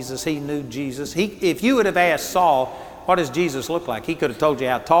saw Jesus. He knew Jesus. If you would have asked Saul, what does Jesus look like? He could have told you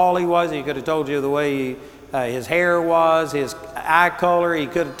how tall he was. He could have told you the way his hair was, his eye color. He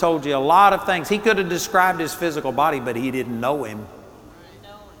could have told you a lot of things. He could have described his physical body, but he didn't know him.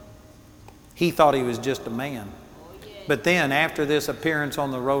 He thought he was just a man. But then after this appearance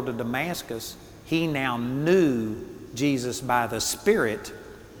on the road to Damascus, he now knew Jesus by the Spirit.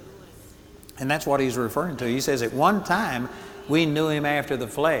 And that's what he's referring to. He says, at one time, we knew him after the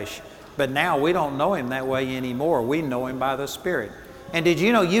flesh. But now we don't know him that way anymore. We know him by the Spirit. And did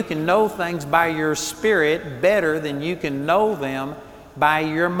you know you can know things by your spirit better than you can know them by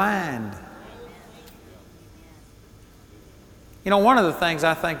your mind? You know, one of the things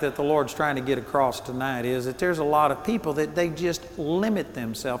I think that the Lord's trying to get across tonight is that there's a lot of people that they just limit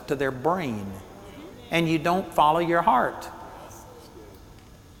themselves to their brain, and you don't follow your heart.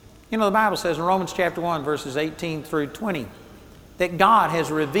 You know, the Bible says in Romans chapter 1, verses 18 through 20, that God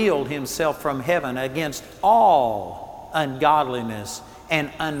has revealed himself from heaven against all ungodliness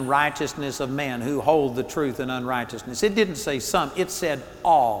and unrighteousness of men who hold the truth in unrighteousness. It didn't say some, it said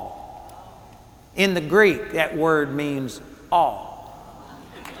all. In the Greek, that word means all.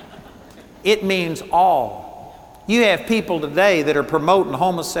 It means all. You have people today that are promoting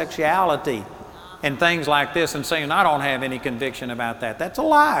homosexuality and things like this and saying, I don't have any conviction about that. That's a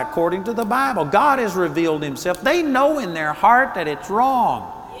lie according to the Bible. God has revealed himself. They know in their heart that it's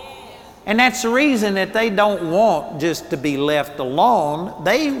wrong. And that's the reason that they don't want just to be left alone.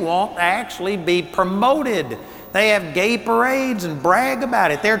 They want to actually be promoted. They have gay parades and brag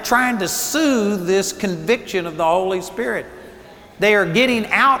about it. They're trying to soothe this conviction of the Holy Spirit. They are getting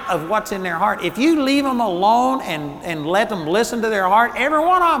out of what's in their heart. If you leave them alone and let them listen to their heart, every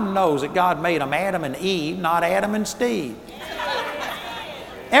one of them knows that God made them Adam and Eve, not Adam and Steve.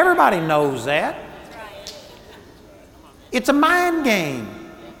 Everybody knows that. It's a mind game.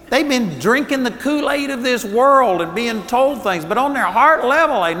 They've been drinking the Kool-Aid of this world and being told things, but on their heart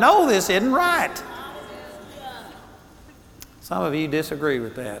level, they know this isn't right. Some of you disagree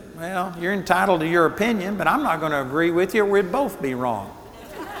with that. Well, you're entitled to your opinion, but I'm not going to agree with you. We'd both be wrong.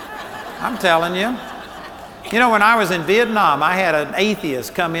 I'm telling you. You know, when I was in Vietnam, I had an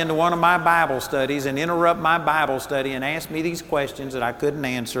atheist come into one of my Bible studies and interrupt my Bible study and ask me these questions that I couldn't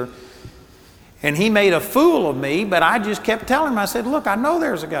answer. And he made a fool of me, but I just kept telling him, I said, look, I know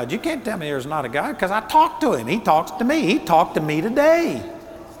there's a God. You can't tell me there's not a God because I talked to him. He talks to me. He talked to me today.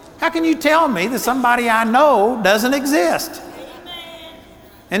 How can you tell me that somebody I know doesn't exist?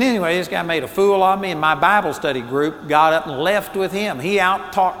 And anyway, this guy made a fool of me, and my Bible study group got up and left with him. He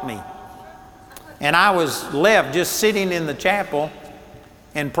out-talked me. And I was left just sitting in the chapel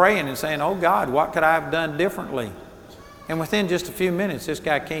and praying and saying, oh God, what could I have done differently? And within just a few minutes, this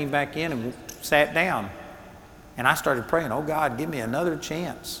guy came back in and sat down. And I started praying, oh God, give me another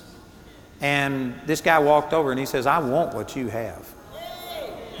chance. And this guy walked over and he says, I want what you have.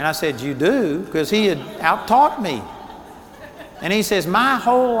 And I said, you do? Because he had out-taught me. And he says, my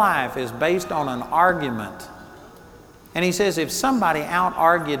whole life is based on an argument. And he says, if somebody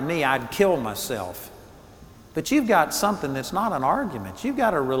out-argued me, I'd kill myself. But you've got something that's not an argument. You've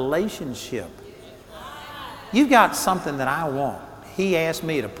got a relationship. You've got something that I want. He asked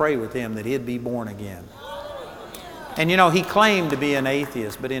me to pray with him that he'd be born again. And you know, he claimed to be an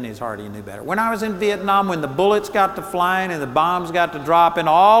atheist, but in his heart he knew better. When I was in Vietnam, when the bullets got to flying and the bombs got to dropping,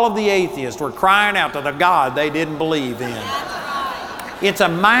 all of the atheists were crying out to the God they didn't believe in. It's a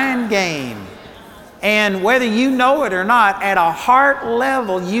mind game. And whether you know it or not, at a heart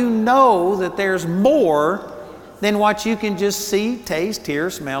level, you know that there's more than what you can just see, taste,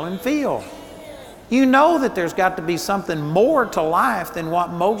 hear, smell, and feel. You know that there's got to be something more to life than what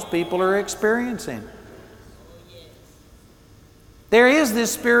most people are experiencing. There is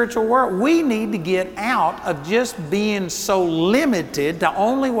this spiritual world. We need to get out of just being so limited to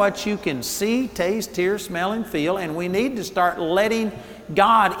only what you can see, taste, hear, smell, and feel, and we need to start letting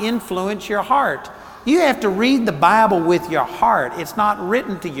God influence your heart. You have to read the Bible with your heart. It's not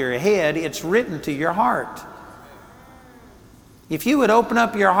written to your head, it's written to your heart. If you would open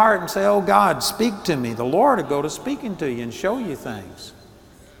up your heart and say, oh God, speak to me, the Lord will go to speaking to you and show you things.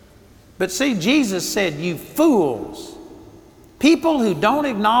 But see, Jesus said, you fools, people who don't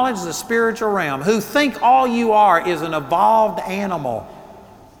acknowledge the spiritual realm, who think all you are is an evolved animal.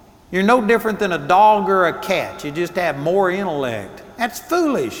 You're no different than a dog or a cat. You just have more intellect. That's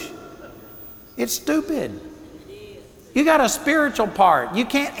foolish. It's stupid. You got a spiritual part. You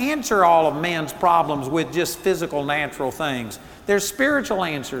can't answer all of man's problems with just physical, natural things. There's spiritual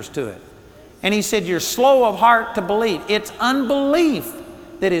answers to it. And he said, you're slow of heart to believe. It's unbelief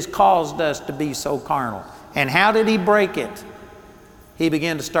that has caused us to be so carnal. And how did he break it? He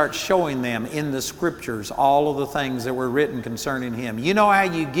began to start showing them in the scriptures all of the things that were written concerning him. You know how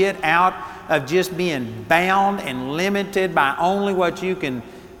you get out of just being bound and limited by only what you can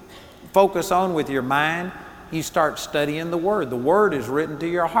focus on with your mind? You start studying the Word. The Word is written to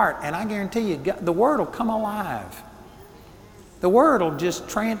your heart. And I guarantee you, the Word will come alive. The Word will just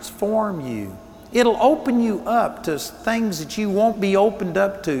transform you. It'll open you up to things that you won't be opened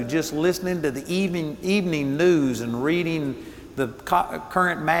up to just listening to the evening news and reading the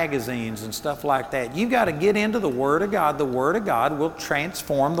current magazines and stuff like that. You've got to get into the Word of God. The Word of God will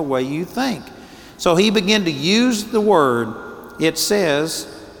transform the way you think. So he began to use the Word. It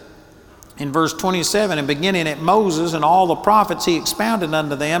says in verse 27, and beginning at Moses and all the prophets, he expounded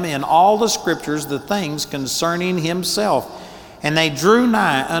unto them in all the scriptures the things concerning himself. And they drew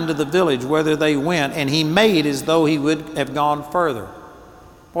nigh unto the village whither they went, and he made as though he would have gone further.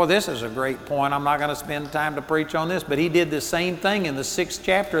 Boy, this is a great point. I'm not going to spend time to preach on this, but he did the same thing in the 6th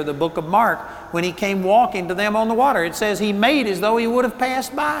chapter of the book of Mark when he came walking to them on the water. It says he made as though he would have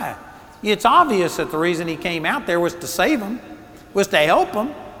passed by. It's obvious that the reason he came out there was to save them, was to help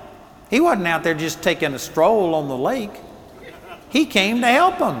them. He wasn't out there just taking a stroll on the lake. He came to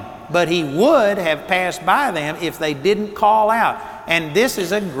help them, but he would have passed by them if they didn't call out. And this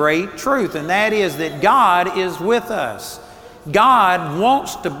is a great truth, and that is that God is with us. God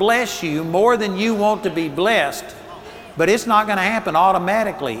wants to bless you more than you want to be blessed, but it's not going to happen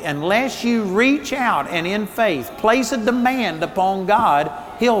automatically. Unless you reach out and in faith place a demand upon God,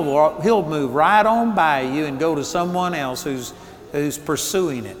 He'll move right on by you and go to someone else who's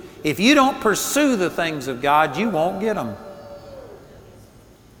pursuing it. If you don't pursue the things of God, you won't get them.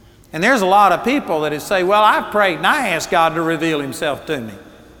 And there's a lot of people that say, well, I've prayed and I asked God to reveal Himself to me.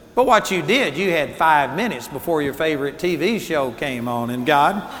 But what you did, you had 5 minutes before your favorite TV show came on. And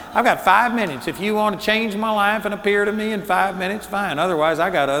God, I've got 5 minutes. If you want to change my life and appear to me in 5 minutes, fine. Otherwise, I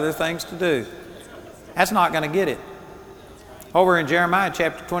got other things to do. That's not going to get it. Over in Jeremiah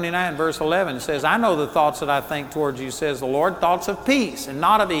chapter 29, verse 11, it says, I know the thoughts that I think towards you, says the Lord, thoughts of peace and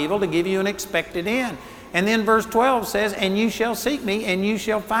not of evil, to give you an expected end. And then verse 12 says, and you shall seek me and you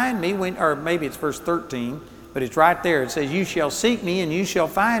shall find me, or maybe it's verse 13, but it's right there. It says, you shall seek me and you shall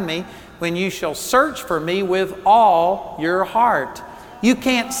find me when you shall search for me with all your heart. You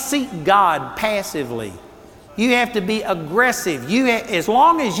can't seek God passively. You have to be aggressive. As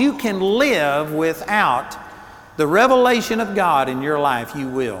long as you can live without the revelation of God in your life, you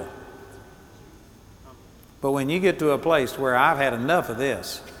will. But when you get to a place where I've had enough of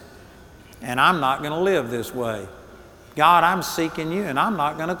this, and I'm not going to live this way, God, I'm seeking you, and I'm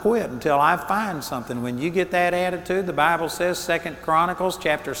not going to quit until I find something. When you get that attitude, the Bible says, 2 Chronicles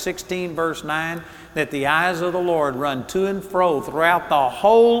chapter 16, verse 9, that the eyes of the Lord run to and fro throughout the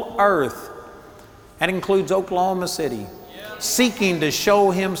whole earth. That includes Oklahoma City, seeking to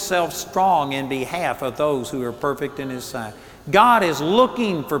show Himself strong in behalf of those who are perfect in His sight. God is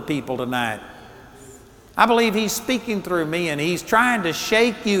looking for people tonight. I believe He's speaking through me, and He's trying to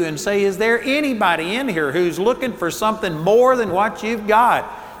shake you and say, is there anybody in here who's looking for something more than what you've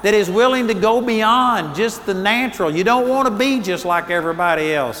got, that is willing to go beyond just the natural? You don't want to be just like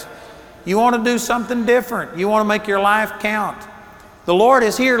everybody else. You want to do something different. You want to make your life count. The Lord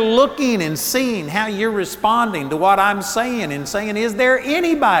is here looking and seeing how you're responding to what I'm saying, and saying, is there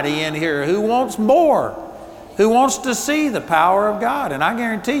anybody in here who wants more, who wants to see the power of God? And I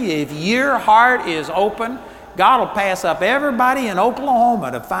guarantee you, if your heart is open, God will pass up everybody in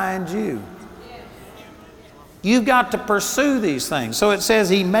Oklahoma to find you. You've got to pursue these things. So it says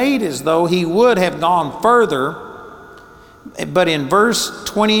He made as though He would have gone further, but in verse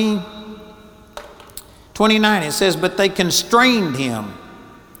 29, it says, but they constrained Him.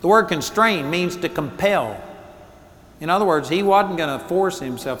 The word constrain means to compel. In other words, He wasn't going to force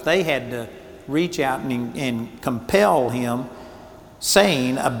Himself. They had to reach out and compel Him,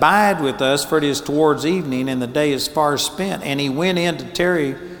 saying, abide with us, for it is towards evening, and the day is far spent. And He went in to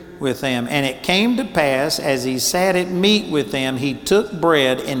tarry with them. And it came to pass, as He sat at meat with them, He took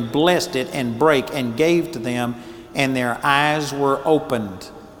bread and blessed it and brake and gave to them, and their eyes were opened.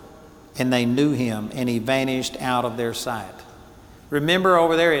 And they knew Him, and He vanished out of their sight. Remember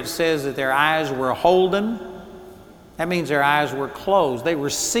over there it says that their eyes were holden. That means their eyes were closed. They were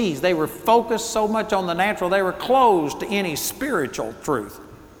seized. They were focused so much on the natural, they were closed to any spiritual truth.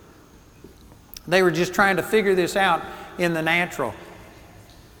 They were just trying to figure this out in the natural.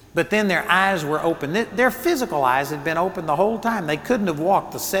 But then their eyes were open. Their physical eyes had been open the whole time. They couldn't have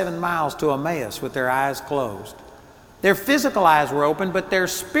walked the 7 miles to Emmaus with their eyes closed. Their physical eyes were open, but their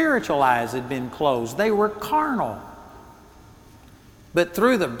spiritual eyes had been closed. They were carnal. But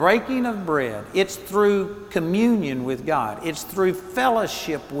through the breaking of bread, it's through communion with God, it's through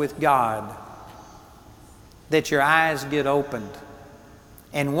fellowship with God that your eyes get opened.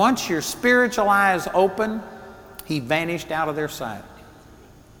 And once your spiritual eyes open, He vanished out of their sight.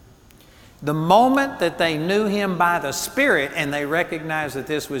 The moment that they knew Him by the Spirit and they recognized that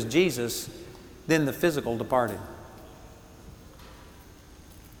this was Jesus, then the physical departed.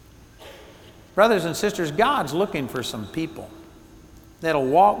 Brothers and sisters, God's looking for some people that'll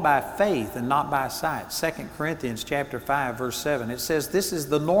walk by faith and not by sight. 2 Corinthians chapter 5, verse 7, it says this is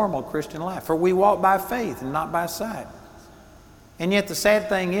the normal Christian life, for we walk by faith and not by sight. And yet the sad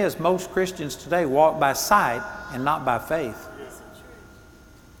thing is most Christians today walk by sight and not by faith.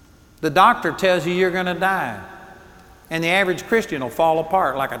 The doctor tells you you're going to die, and the average Christian will fall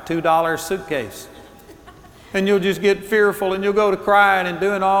apart like a $2 suitcase. And you'll just get fearful and you'll go to crying and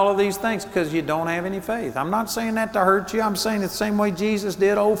doing all of these things because you don't have any faith. I'm not saying that to hurt you. I'm saying it the same way Jesus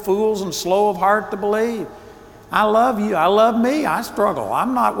did. Oh, fools and slow of heart to believe. I love you. I love me. I struggle.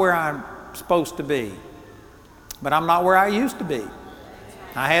 I'm not where I'm supposed to be. But I'm not where I used to be.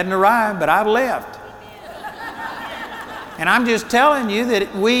 I hadn't arrived, but I've left. And I'm just telling you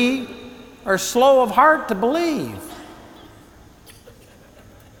that we are slow of heart to believe.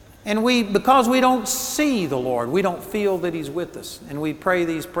 And because we don't see the Lord, we don't feel that He's with us. And we pray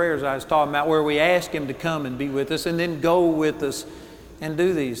these prayers I was talking about where we ask Him to come and be with us and then go with us and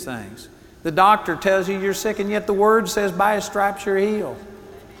do these things. The doctor tells you you're sick, and yet the Word says by His stripes you're healed.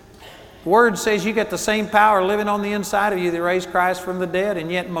 The Word says you got the same power living on the inside of you that raised Christ from the dead,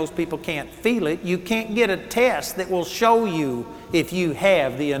 and yet most people can't feel it. You can't get a test that will show you if you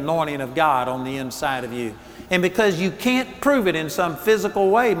have the anointing of God on the inside of you. And because you can't prove it in some physical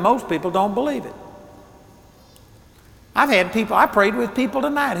way, most people don't believe it. I prayed with people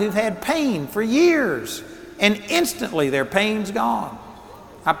tonight who've had pain for years, and instantly their pain's gone.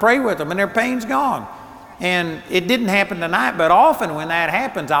 I pray with them and their pain's gone. And it didn't happen tonight, but often when that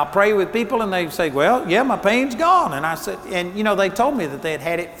happens, I'll pray with people and they say, well, yeah, my pain's gone. And I said, and you know, they told me that they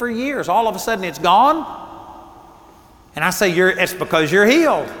had it for years. All of a sudden it's gone. And I say, it's because you're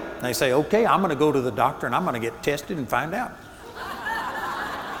healed. And they say, okay, I'm going to go to the doctor and I'm going to get tested and find out.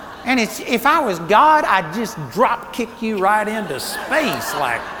 And if I was God, I'd just drop kick you right into space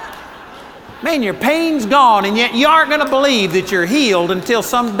like, man, your pain's gone, and yet you aren't going to believe that you're healed until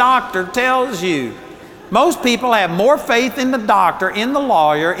some doctor tells you. Most people have more faith in the doctor, in the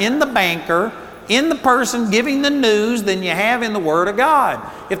lawyer, in the banker, in the person giving the news than you have in the Word of God.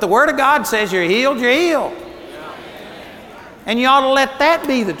 If the Word of God says you're healed, you're healed. And you ought to let that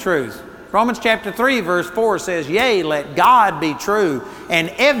be the truth. Romans chapter 3 verse 4 says, yea, let God be true, and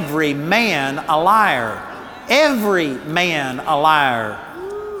every man a liar. Every man a liar.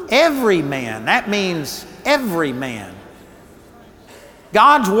 Every man. That means every man.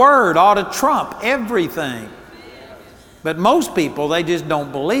 God's Word ought to trump everything. But most people, they just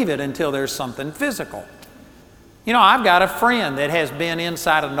don't believe it until there's something physical. You know, I've got a friend that has been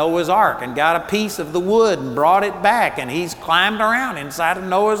inside of Noah's Ark and got a piece of the wood and brought it back, and he's climbed around inside of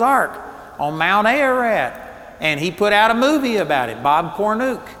Noah's Ark on Mount Ararat. And he put out a movie about it, Bob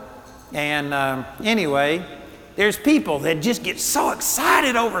Cornuke. And anyway, there's people that just get so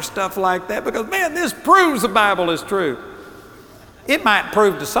excited over stuff like that because, man, this proves the Bible is true. It might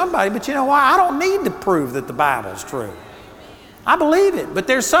prove to somebody, but you know why? I don't need to prove that the Bible's true. I believe it. But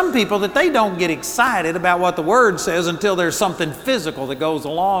there's some people that they don't get excited about what the Word says until there's something physical that goes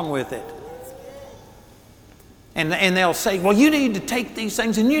along with it. And they'll say, well, you need to take these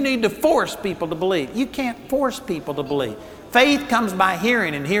things and you need to force people to believe. You can't force people to believe. Faith comes by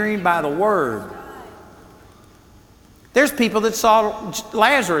hearing, and hearing by the Word. There's people that saw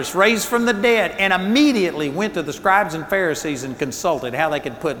Lazarus raised from the dead and immediately went to the scribes and Pharisees and consulted how they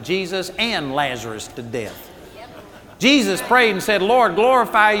could put Jesus and Lazarus to death. Jesus prayed and said, Lord,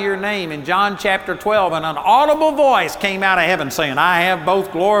 glorify your name in John chapter 12. And an audible voice came out of heaven saying, I have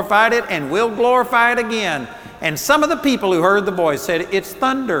both glorified it and will glorify it again. And some of the people who heard the voice said, it's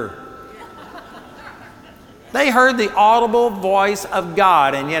thunder. They heard the audible voice of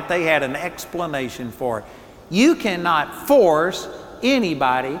God, and yet they had an explanation for it. You cannot force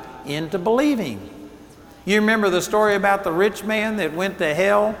anybody into believing. You remember the story about the rich man that went to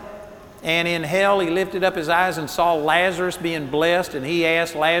hell? And in hell he lifted up his eyes and saw Lazarus being blessed, and he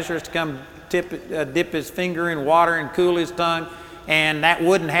asked Lazarus to come dip his finger in water and cool his tongue. And that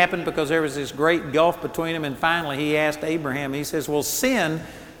wouldn't happen because there was this great gulf between them. And finally he asked Abraham, he says, well, send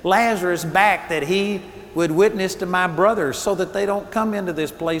Lazarus back that he would witness to my brothers so that they don't come into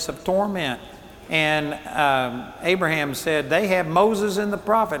this place of torment. And Abraham said, they have Moses and the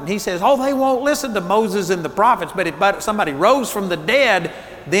prophet. And he says, oh, they won't listen to Moses and the prophets, but if somebody rose from the dead,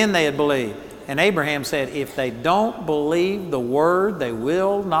 then they'd believe. And Abraham said, if they don't believe the word, they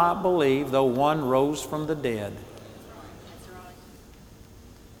will not believe, though one rose from the dead.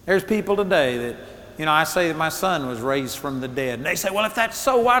 There's people today that, I say that my son was raised from the dead. And they say, well, if that's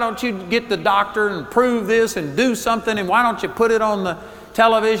so, why don't you get the doctor and prove this and do something? And why don't you put it on the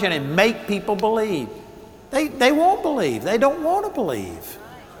television and make people believe? They won't believe. They don't want to believe.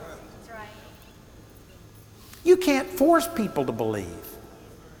 You can't force people to believe.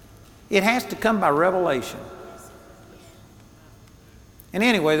 It has to come by revelation. And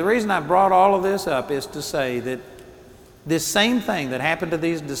anyway, the reason I brought all of this up is to say that this same thing that happened to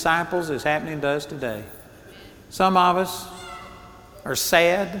these disciples is happening to us today. Some of us are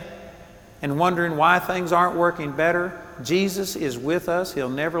sad and wondering why things aren't working better. Jesus is with us. He'll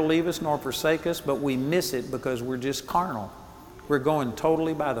never leave us nor forsake us, but we miss it because we're just carnal. We're going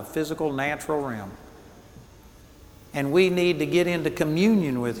totally by the physical, natural realm. And we need to get into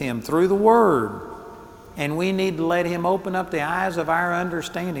communion with Him through the Word. And we need to let Him open up the eyes of our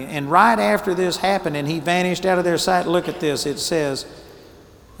understanding. And right after this happened and He vanished out of their sight, look at this. It says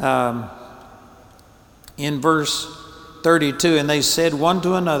in verse 32, and they said one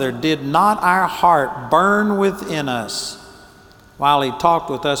to another, did not our heart burn within us while He talked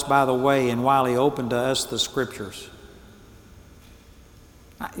with us by the way and while He opened to us the Scriptures?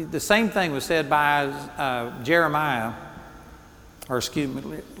 The same thing was said by Jeremiah. Or excuse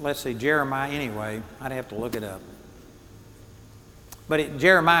me, let's say Jeremiah anyway. I'd have to look it up. But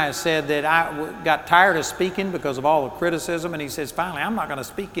Jeremiah said that I got tired of speaking because of all the criticism. And he says, finally, I'm not going to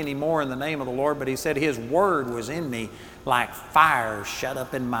speak anymore in the name of the Lord. But he said His word was in me like fire shut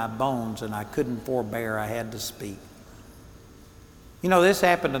up in my bones, and I couldn't forbear. I had to speak. This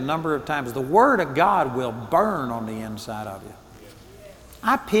happened a number of times. The Word of God will burn on the inside of you.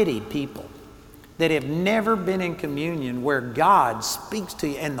 I pity people that have never been in communion where God speaks to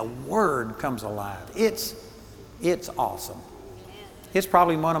you and the Word comes alive. It's awesome. It's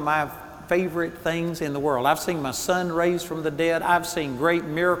probably one of my favorite things in the world. I've seen my son raised from the dead. I've seen great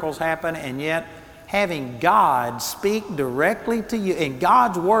miracles happen, and yet having God speak directly to you and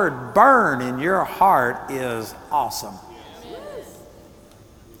God's Word burn in your heart is awesome.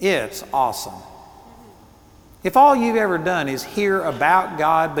 It's awesome. If all you've ever done is hear about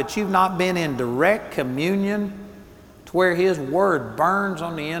God, but you've not been in direct communion to where His Word burns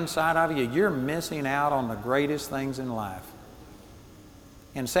on the inside of you, you're missing out on the greatest things in life.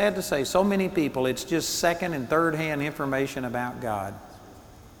 And sad to say, so many people, it's just second and third hand information about God.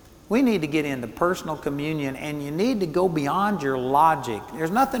 We need to get into personal communion, and you need to go beyond your logic.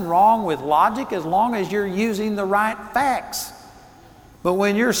 There's nothing wrong with logic as long as you're using the right facts. But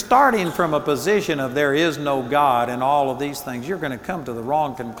when you're starting from a position of there is no God and all of these things, you're going to come to the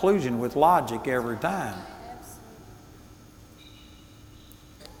wrong conclusion with logic every time.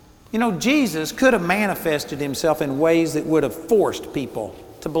 Jesus could have manifested Himself in ways that would have forced people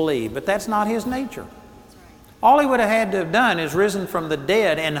to believe, but that's not His nature. All He would have had to have done is risen from the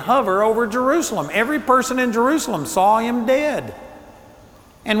dead and hover over Jerusalem. Every person in Jerusalem saw Him dead.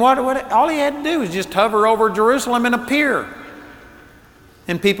 And all He had to do was just hover over Jerusalem and appear.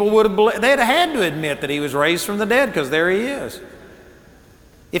 And people they'd have had to admit that He was raised from the dead because there He is.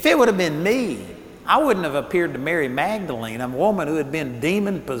 If it would have been me, I wouldn't have appeared to Mary Magdalene, a woman who had been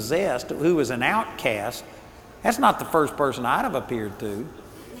demon-possessed, who was an outcast. That's not the first person I'd have appeared to.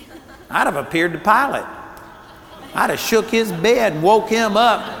 I'd have appeared to Pilate. I'd have shook his bed and woke him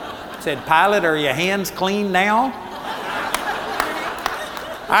up. Said, Pilate, are your hands clean now?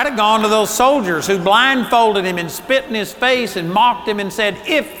 I'd have gone to those soldiers who blindfolded Him and spit in His face and mocked Him and said,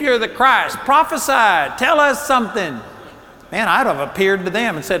 if you're the Christ, prophesy, tell us something. Man, I'd have appeared to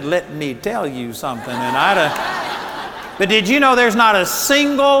them and said, let me tell you something. But did you know there's not a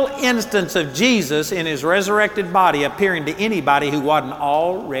single instance of Jesus in His resurrected body appearing to anybody who wasn't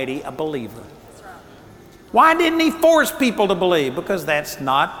already a believer? Why didn't He force people to believe? Because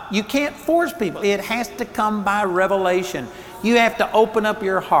you can't force people. It has to come by revelation. You have to open up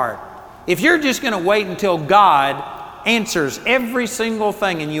your heart. If you're just going to wait until God answers every single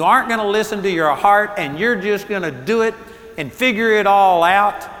thing and you aren't going to listen to your heart and you're just going to do it and figure it all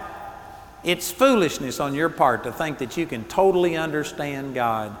out, it's foolishness on your part to think that you can totally understand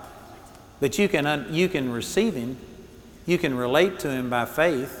God. But you can receive Him. You can relate to Him by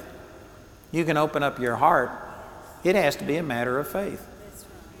faith. You can open up your heart. It has to be a matter of faith.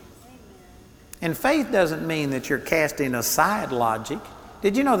 And faith doesn't mean that you're casting aside logic.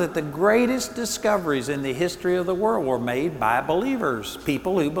 Did you know that the greatest discoveries in the history of the world were made by believers,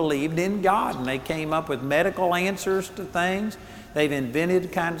 people who believed in God, and they came up with medical answers to things. They've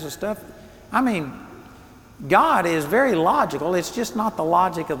invented kinds of stuff. I mean, God is very logical. It's just not the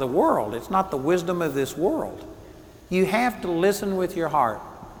logic of the world. It's not the wisdom of this world. You have to listen with your heart.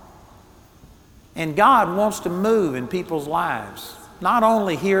 And God wants to move in people's lives. Not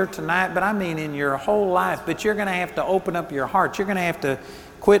only here tonight, but I mean in your whole life. But you're going to have to open up your heart. You're going to have to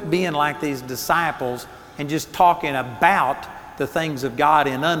quit being like these disciples and just talking about the things of God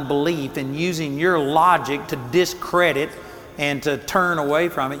in unbelief and using your logic to discredit and to turn away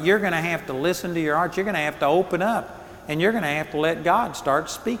from it. You're going to have to listen to your heart. You're going to have to open up. And you're going to have to let God start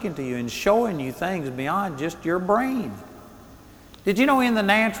speaking to you and showing you things beyond just your brain. Did you know in the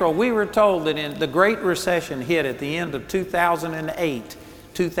natural, we were told that in the Great Recession hit at the end of 2008,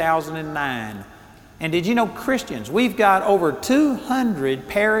 2009. And did you know Christians, we've got over 200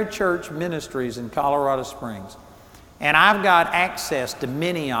 parachurch ministries in Colorado Springs. And I've got access to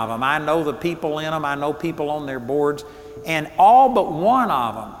many of them. I know the people in them. I know people on their boards. And all but one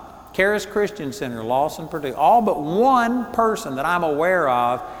of them, Charis Christian Center, Lawson, Purdue, all but one person that I'm aware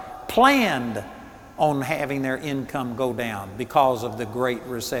of planned on having their income go down because of the Great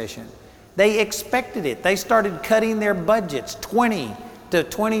Recession. They expected it. They started cutting their budgets 20 to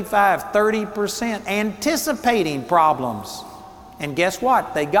 25, 30%, anticipating problems. And guess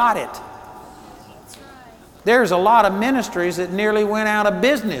what? They got it. There's a lot of ministries that nearly went out of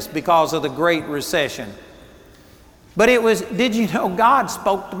business because of the Great Recession. But did you know God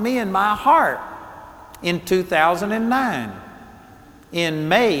spoke to me in my heart in 2009? In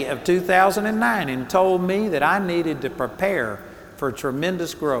May of 2009, and told me that I needed to prepare for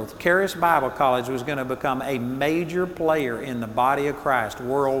tremendous growth. Charis Bible College was going to become a major player in the body of Christ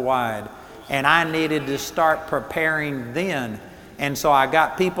worldwide, and I needed to start preparing then. And so I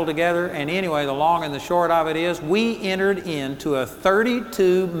got people together, and anyway, the long and the short of it is, we entered into a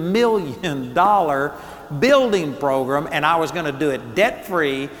 $32 million building program, and I was going to do it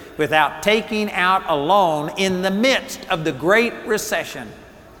debt-free without taking out a loan in the midst of the Great Recession.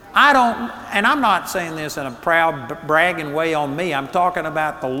 And I'm not saying this in a proud, bragging way on me. I'm talking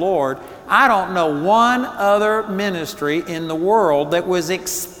about the Lord. I don't know one other ministry in the world that was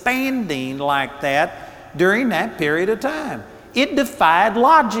expanding like that during that period of time. It defied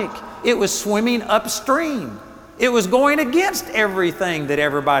logic. It was swimming upstream. It was going against everything that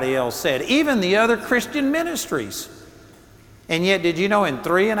everybody else said, even the other Christian ministries. And yet, did you know in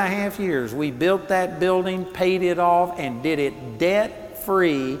 3.5 years, we built that building, paid it off, and did it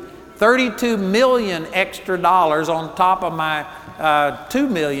debt-free, $32 million extra dollars on top of my $2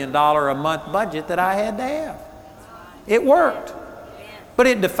 million a month budget that I had to have. It worked, but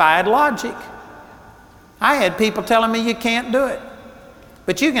it defied logic. I had people telling me you can't do it.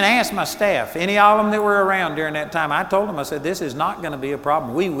 But you can ask my staff, any of them that were around during that time. I told them, I said, this is not going to be a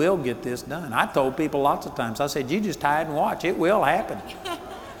problem. We will get this done. I told people lots of times, I said, you just hide and watch. It will happen.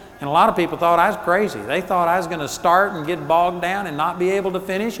 And a lot of people thought I was crazy. They thought I was going to start and get bogged down and not be able to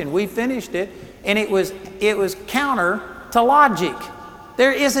finish, and we finished it. And it was counter to logic.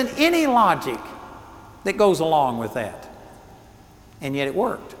 There isn't any logic that goes along with that. And yet it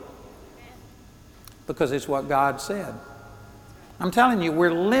worked. Because it's what God said. I'm telling you,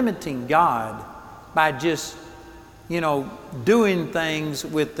 we're limiting God by just, doing things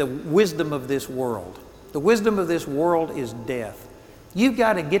with the wisdom of this world. The wisdom of this world is death. You've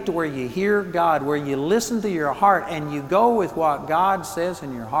got to get to where you hear God, where you listen to your heart and you go with what God says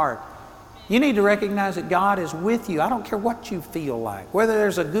in your heart. You need to recognize that God is with you. I don't care what you feel like, whether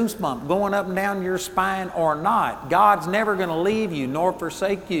there's a goosebump going up and down your spine or not. God's never going to leave you nor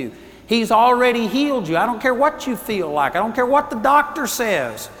forsake you. He's already healed you. I don't care what you feel like. I don't care what the doctor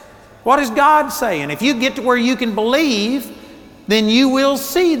says. What does God say? And if you get to where you can believe, then you will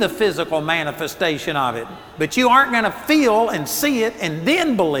see the physical manifestation of it. But you aren't going to feel and see it and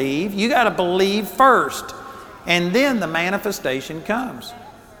then believe. You got to believe first. And then the manifestation comes.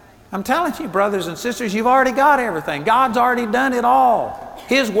 I'm telling you, brothers and sisters, you've already got everything. God's already done it all.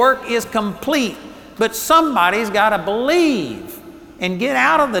 His work is complete. But somebody's got to believe and get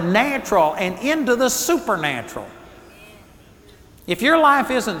out of the natural and into the supernatural. If your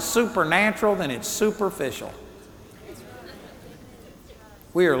life isn't supernatural, then it's superficial.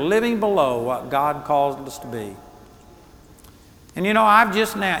 We are living below what God called us to be. And I've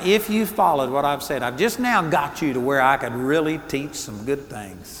just now, if you followed what I've said, I've just now got you to where I could really teach some good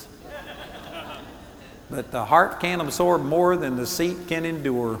things. But the heart can't absorb more than the seat can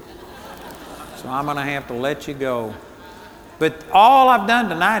endure. So I'm going to have to let you go. But all I've done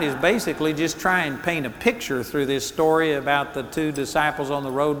tonight is basically just try and paint a picture through this story about the two disciples on the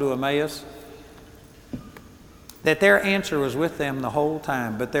road to Emmaus. That their answer was with them the whole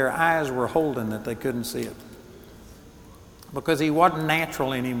time, but their eyes were holding that they couldn't see it. Because he wasn't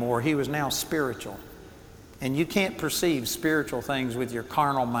natural anymore, he was now spiritual. And you can't perceive spiritual things with your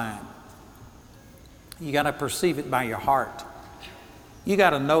carnal mind. You got to perceive it by your heart. You got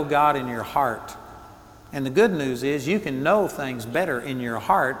to know God in your heart. And the good news is you can know things better in your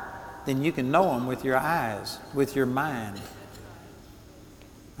heart than you can know them with your eyes, with your mind.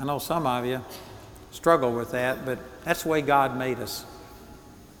 I know some of you struggle with that, but that's the way God made us.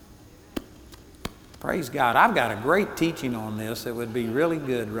 Praise God. I've got a great teaching on this that would be really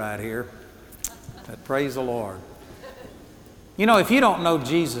good right here. But praise the Lord. You know, if you don't know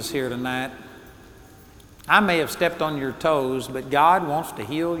Jesus here tonight, I may have stepped on your toes, but God wants to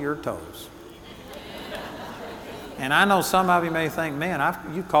heal your toes. And I know some of you may think, man,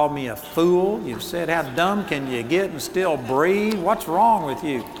 you called me a fool. You've said, how dumb can you get and still breathe? What's wrong with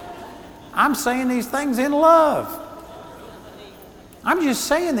you? I'm saying these things in love. I'm just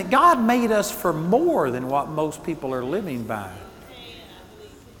saying that God made us for more than what most people are living by.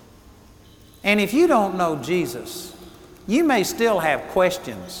 And if you don't know Jesus, you may still have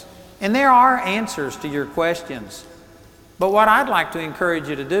questions. And there are answers to your questions. But what I'd like to encourage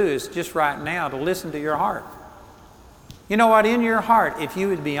you to do is just right now to listen to your heart. You know what? In your heart, if you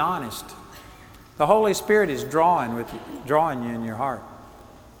would be honest, the Holy Spirit is drawing you in your heart.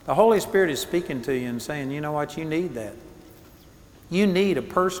 The Holy Spirit is speaking to you and saying, you know what? You need that. You need a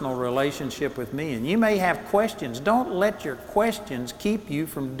personal relationship with me. And you may have questions. Don't let your questions keep you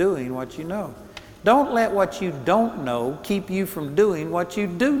from doing what you know. Don't let what you don't know keep you from doing what you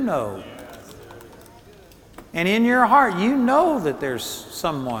do know. And in your heart, you know that there's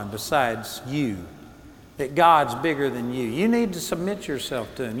someone besides you, that God's bigger than you. You need to submit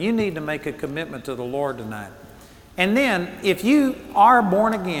yourself to Him. You need to make a commitment to the Lord tonight. And then, if you are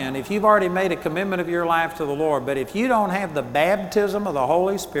born again, if you've already made a commitment of your life to the Lord, but if you don't have the baptism of the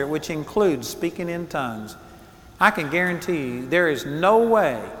Holy Spirit, which includes speaking in tongues, I can guarantee you there is no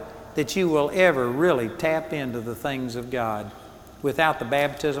way that you will ever really tap into the things of God without the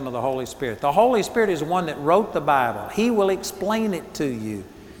baptism of the Holy Spirit. The Holy Spirit is the one that wrote the Bible. He will explain it to you.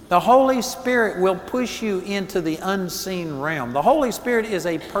 The Holy Spirit will push you into the unseen realm. The Holy Spirit is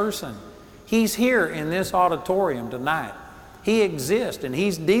a person. He's here in this auditorium tonight. He exists and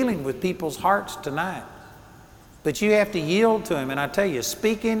He's dealing with people's hearts tonight. But you have to yield to Him. And I tell you,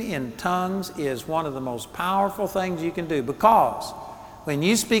 speaking in tongues is one of the most powerful things you can do, because when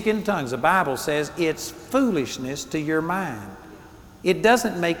you speak in tongues, the Bible says it's foolishness to your mind. It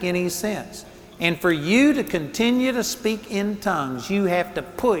doesn't make any sense. And for you to continue to speak in tongues, you have to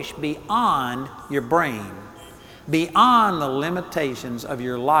push beyond your brain, beyond the limitations of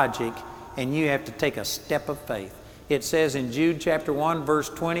your logic, and you have to take a step of faith. It says in Jude chapter 1, verse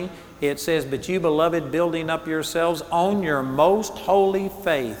 20, it says, "But you, beloved, building up yourselves on your most holy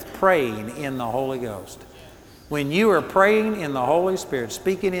faith, praying in the Holy Ghost." When you are praying in the Holy Spirit,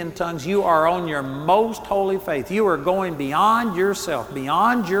 speaking in tongues, you are on your most holy faith. You are going beyond yourself,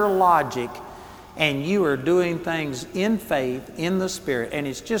 beyond your logic, and you are doing things in faith, in the Spirit. And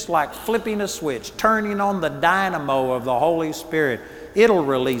it's just like flipping a switch, turning on the dynamo of the Holy Spirit. It'll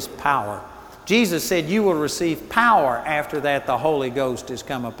release power. Jesus said you will receive power after that the Holy Ghost has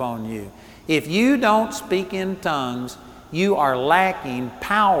come upon you. If you don't speak in tongues, you are lacking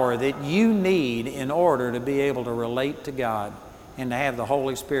power that you need in order to be able to relate to God and to have the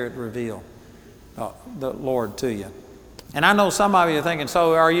Holy Spirit reveal the Lord to you. And I know some of you are thinking,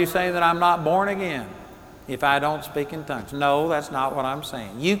 so are you saying that I'm not born again if I don't speak in tongues? No, that's not what I'm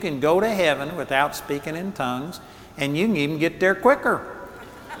saying. You can go to heaven without speaking in tongues, and you can even get there quicker,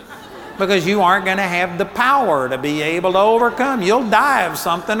 because you aren't going to have the power to be able to overcome. You'll die of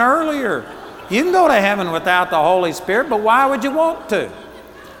something earlier. You can go to heaven without the Holy Spirit, but why would you want to?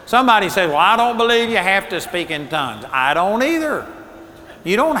 Somebody says, well, I don't believe you have to speak in tongues. I don't either.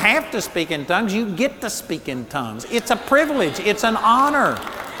 You don't have to speak in tongues. You get to speak in tongues. It's a privilege. It's an honor.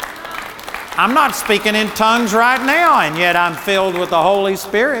 I'm not speaking in tongues right now, and yet I'm filled with the Holy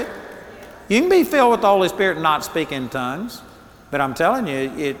Spirit. You can be filled with the Holy Spirit and not speak in tongues, but I'm telling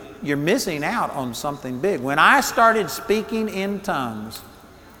you, you're missing out on something big. When I started speaking in tongues,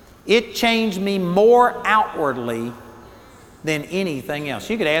 it changed me more outwardly than anything else.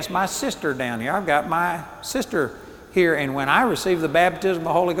 You could ask my sister down here. I've got my sister here, and when I received the baptism of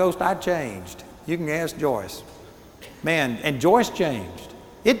the Holy Ghost, I changed. You can ask Joyce. Man, and Joyce changed.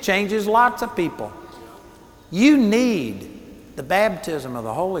 It changes lots of people. You need the baptism of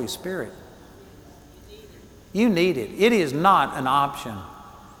the Holy Spirit. You need it. It is not an option.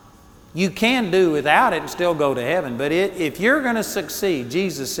 You can do without it and still go to heaven, but if you're going to succeed,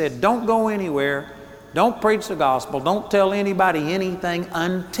 Jesus said, don't go anywhere, don't preach the gospel, don't tell anybody anything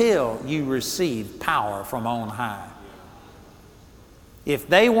until you receive power from on high. If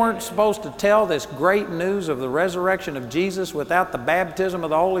they weren't supposed to tell this great news of the resurrection of Jesus without the baptism of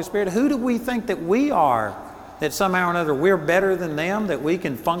the Holy Spirit, who do we think that we are? That somehow or another we're better than them, that we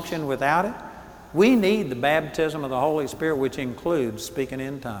can function without it? We need the baptism of the Holy Spirit, which includes speaking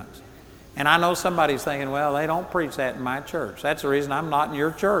in tongues. And I know somebody's thinking, well, they don't preach that in my church. That's the reason I'm not in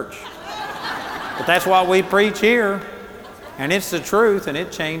your church. But that's what we preach here. And it's the truth, and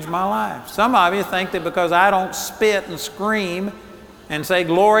it changed my life. Some of you think that because I don't spit and scream and say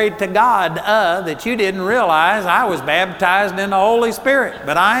glory to God, that you didn't realize I was baptized in the Holy Spirit.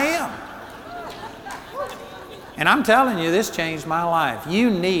 But I am. And I'm telling you, this changed my life. You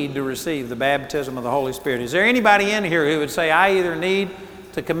need to receive the baptism of the Holy Spirit. Is there anybody in here who would say, I either need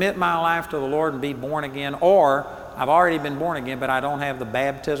to commit my life to the Lord and be born again, or I've already been born again, but I don't have the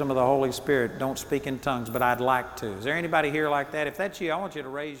baptism of the Holy Spirit, don't speak in tongues, but I'd like to? Is there anybody here like that? If that's you, I want you to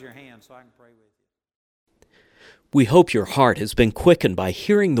raise your hand so I can pray with you. We hope your heart has been quickened by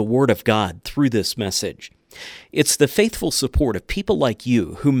hearing the Word of God through this message. It's the faithful support of people like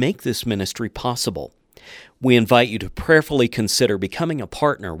you who make this ministry possible. We invite you to prayerfully consider becoming a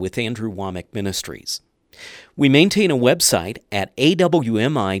partner with Andrew Wommack Ministries. We maintain a website at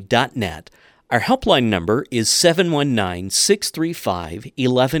awmi.net. Our helpline number is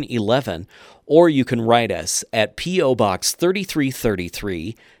 719-635-1111, or you can write us at P.O. Box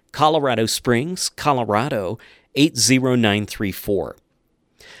 3333, Colorado Springs, Colorado 80934.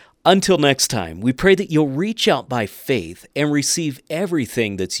 Until next time, we pray that you'll reach out by faith and receive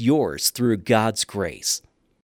everything that's yours through God's grace.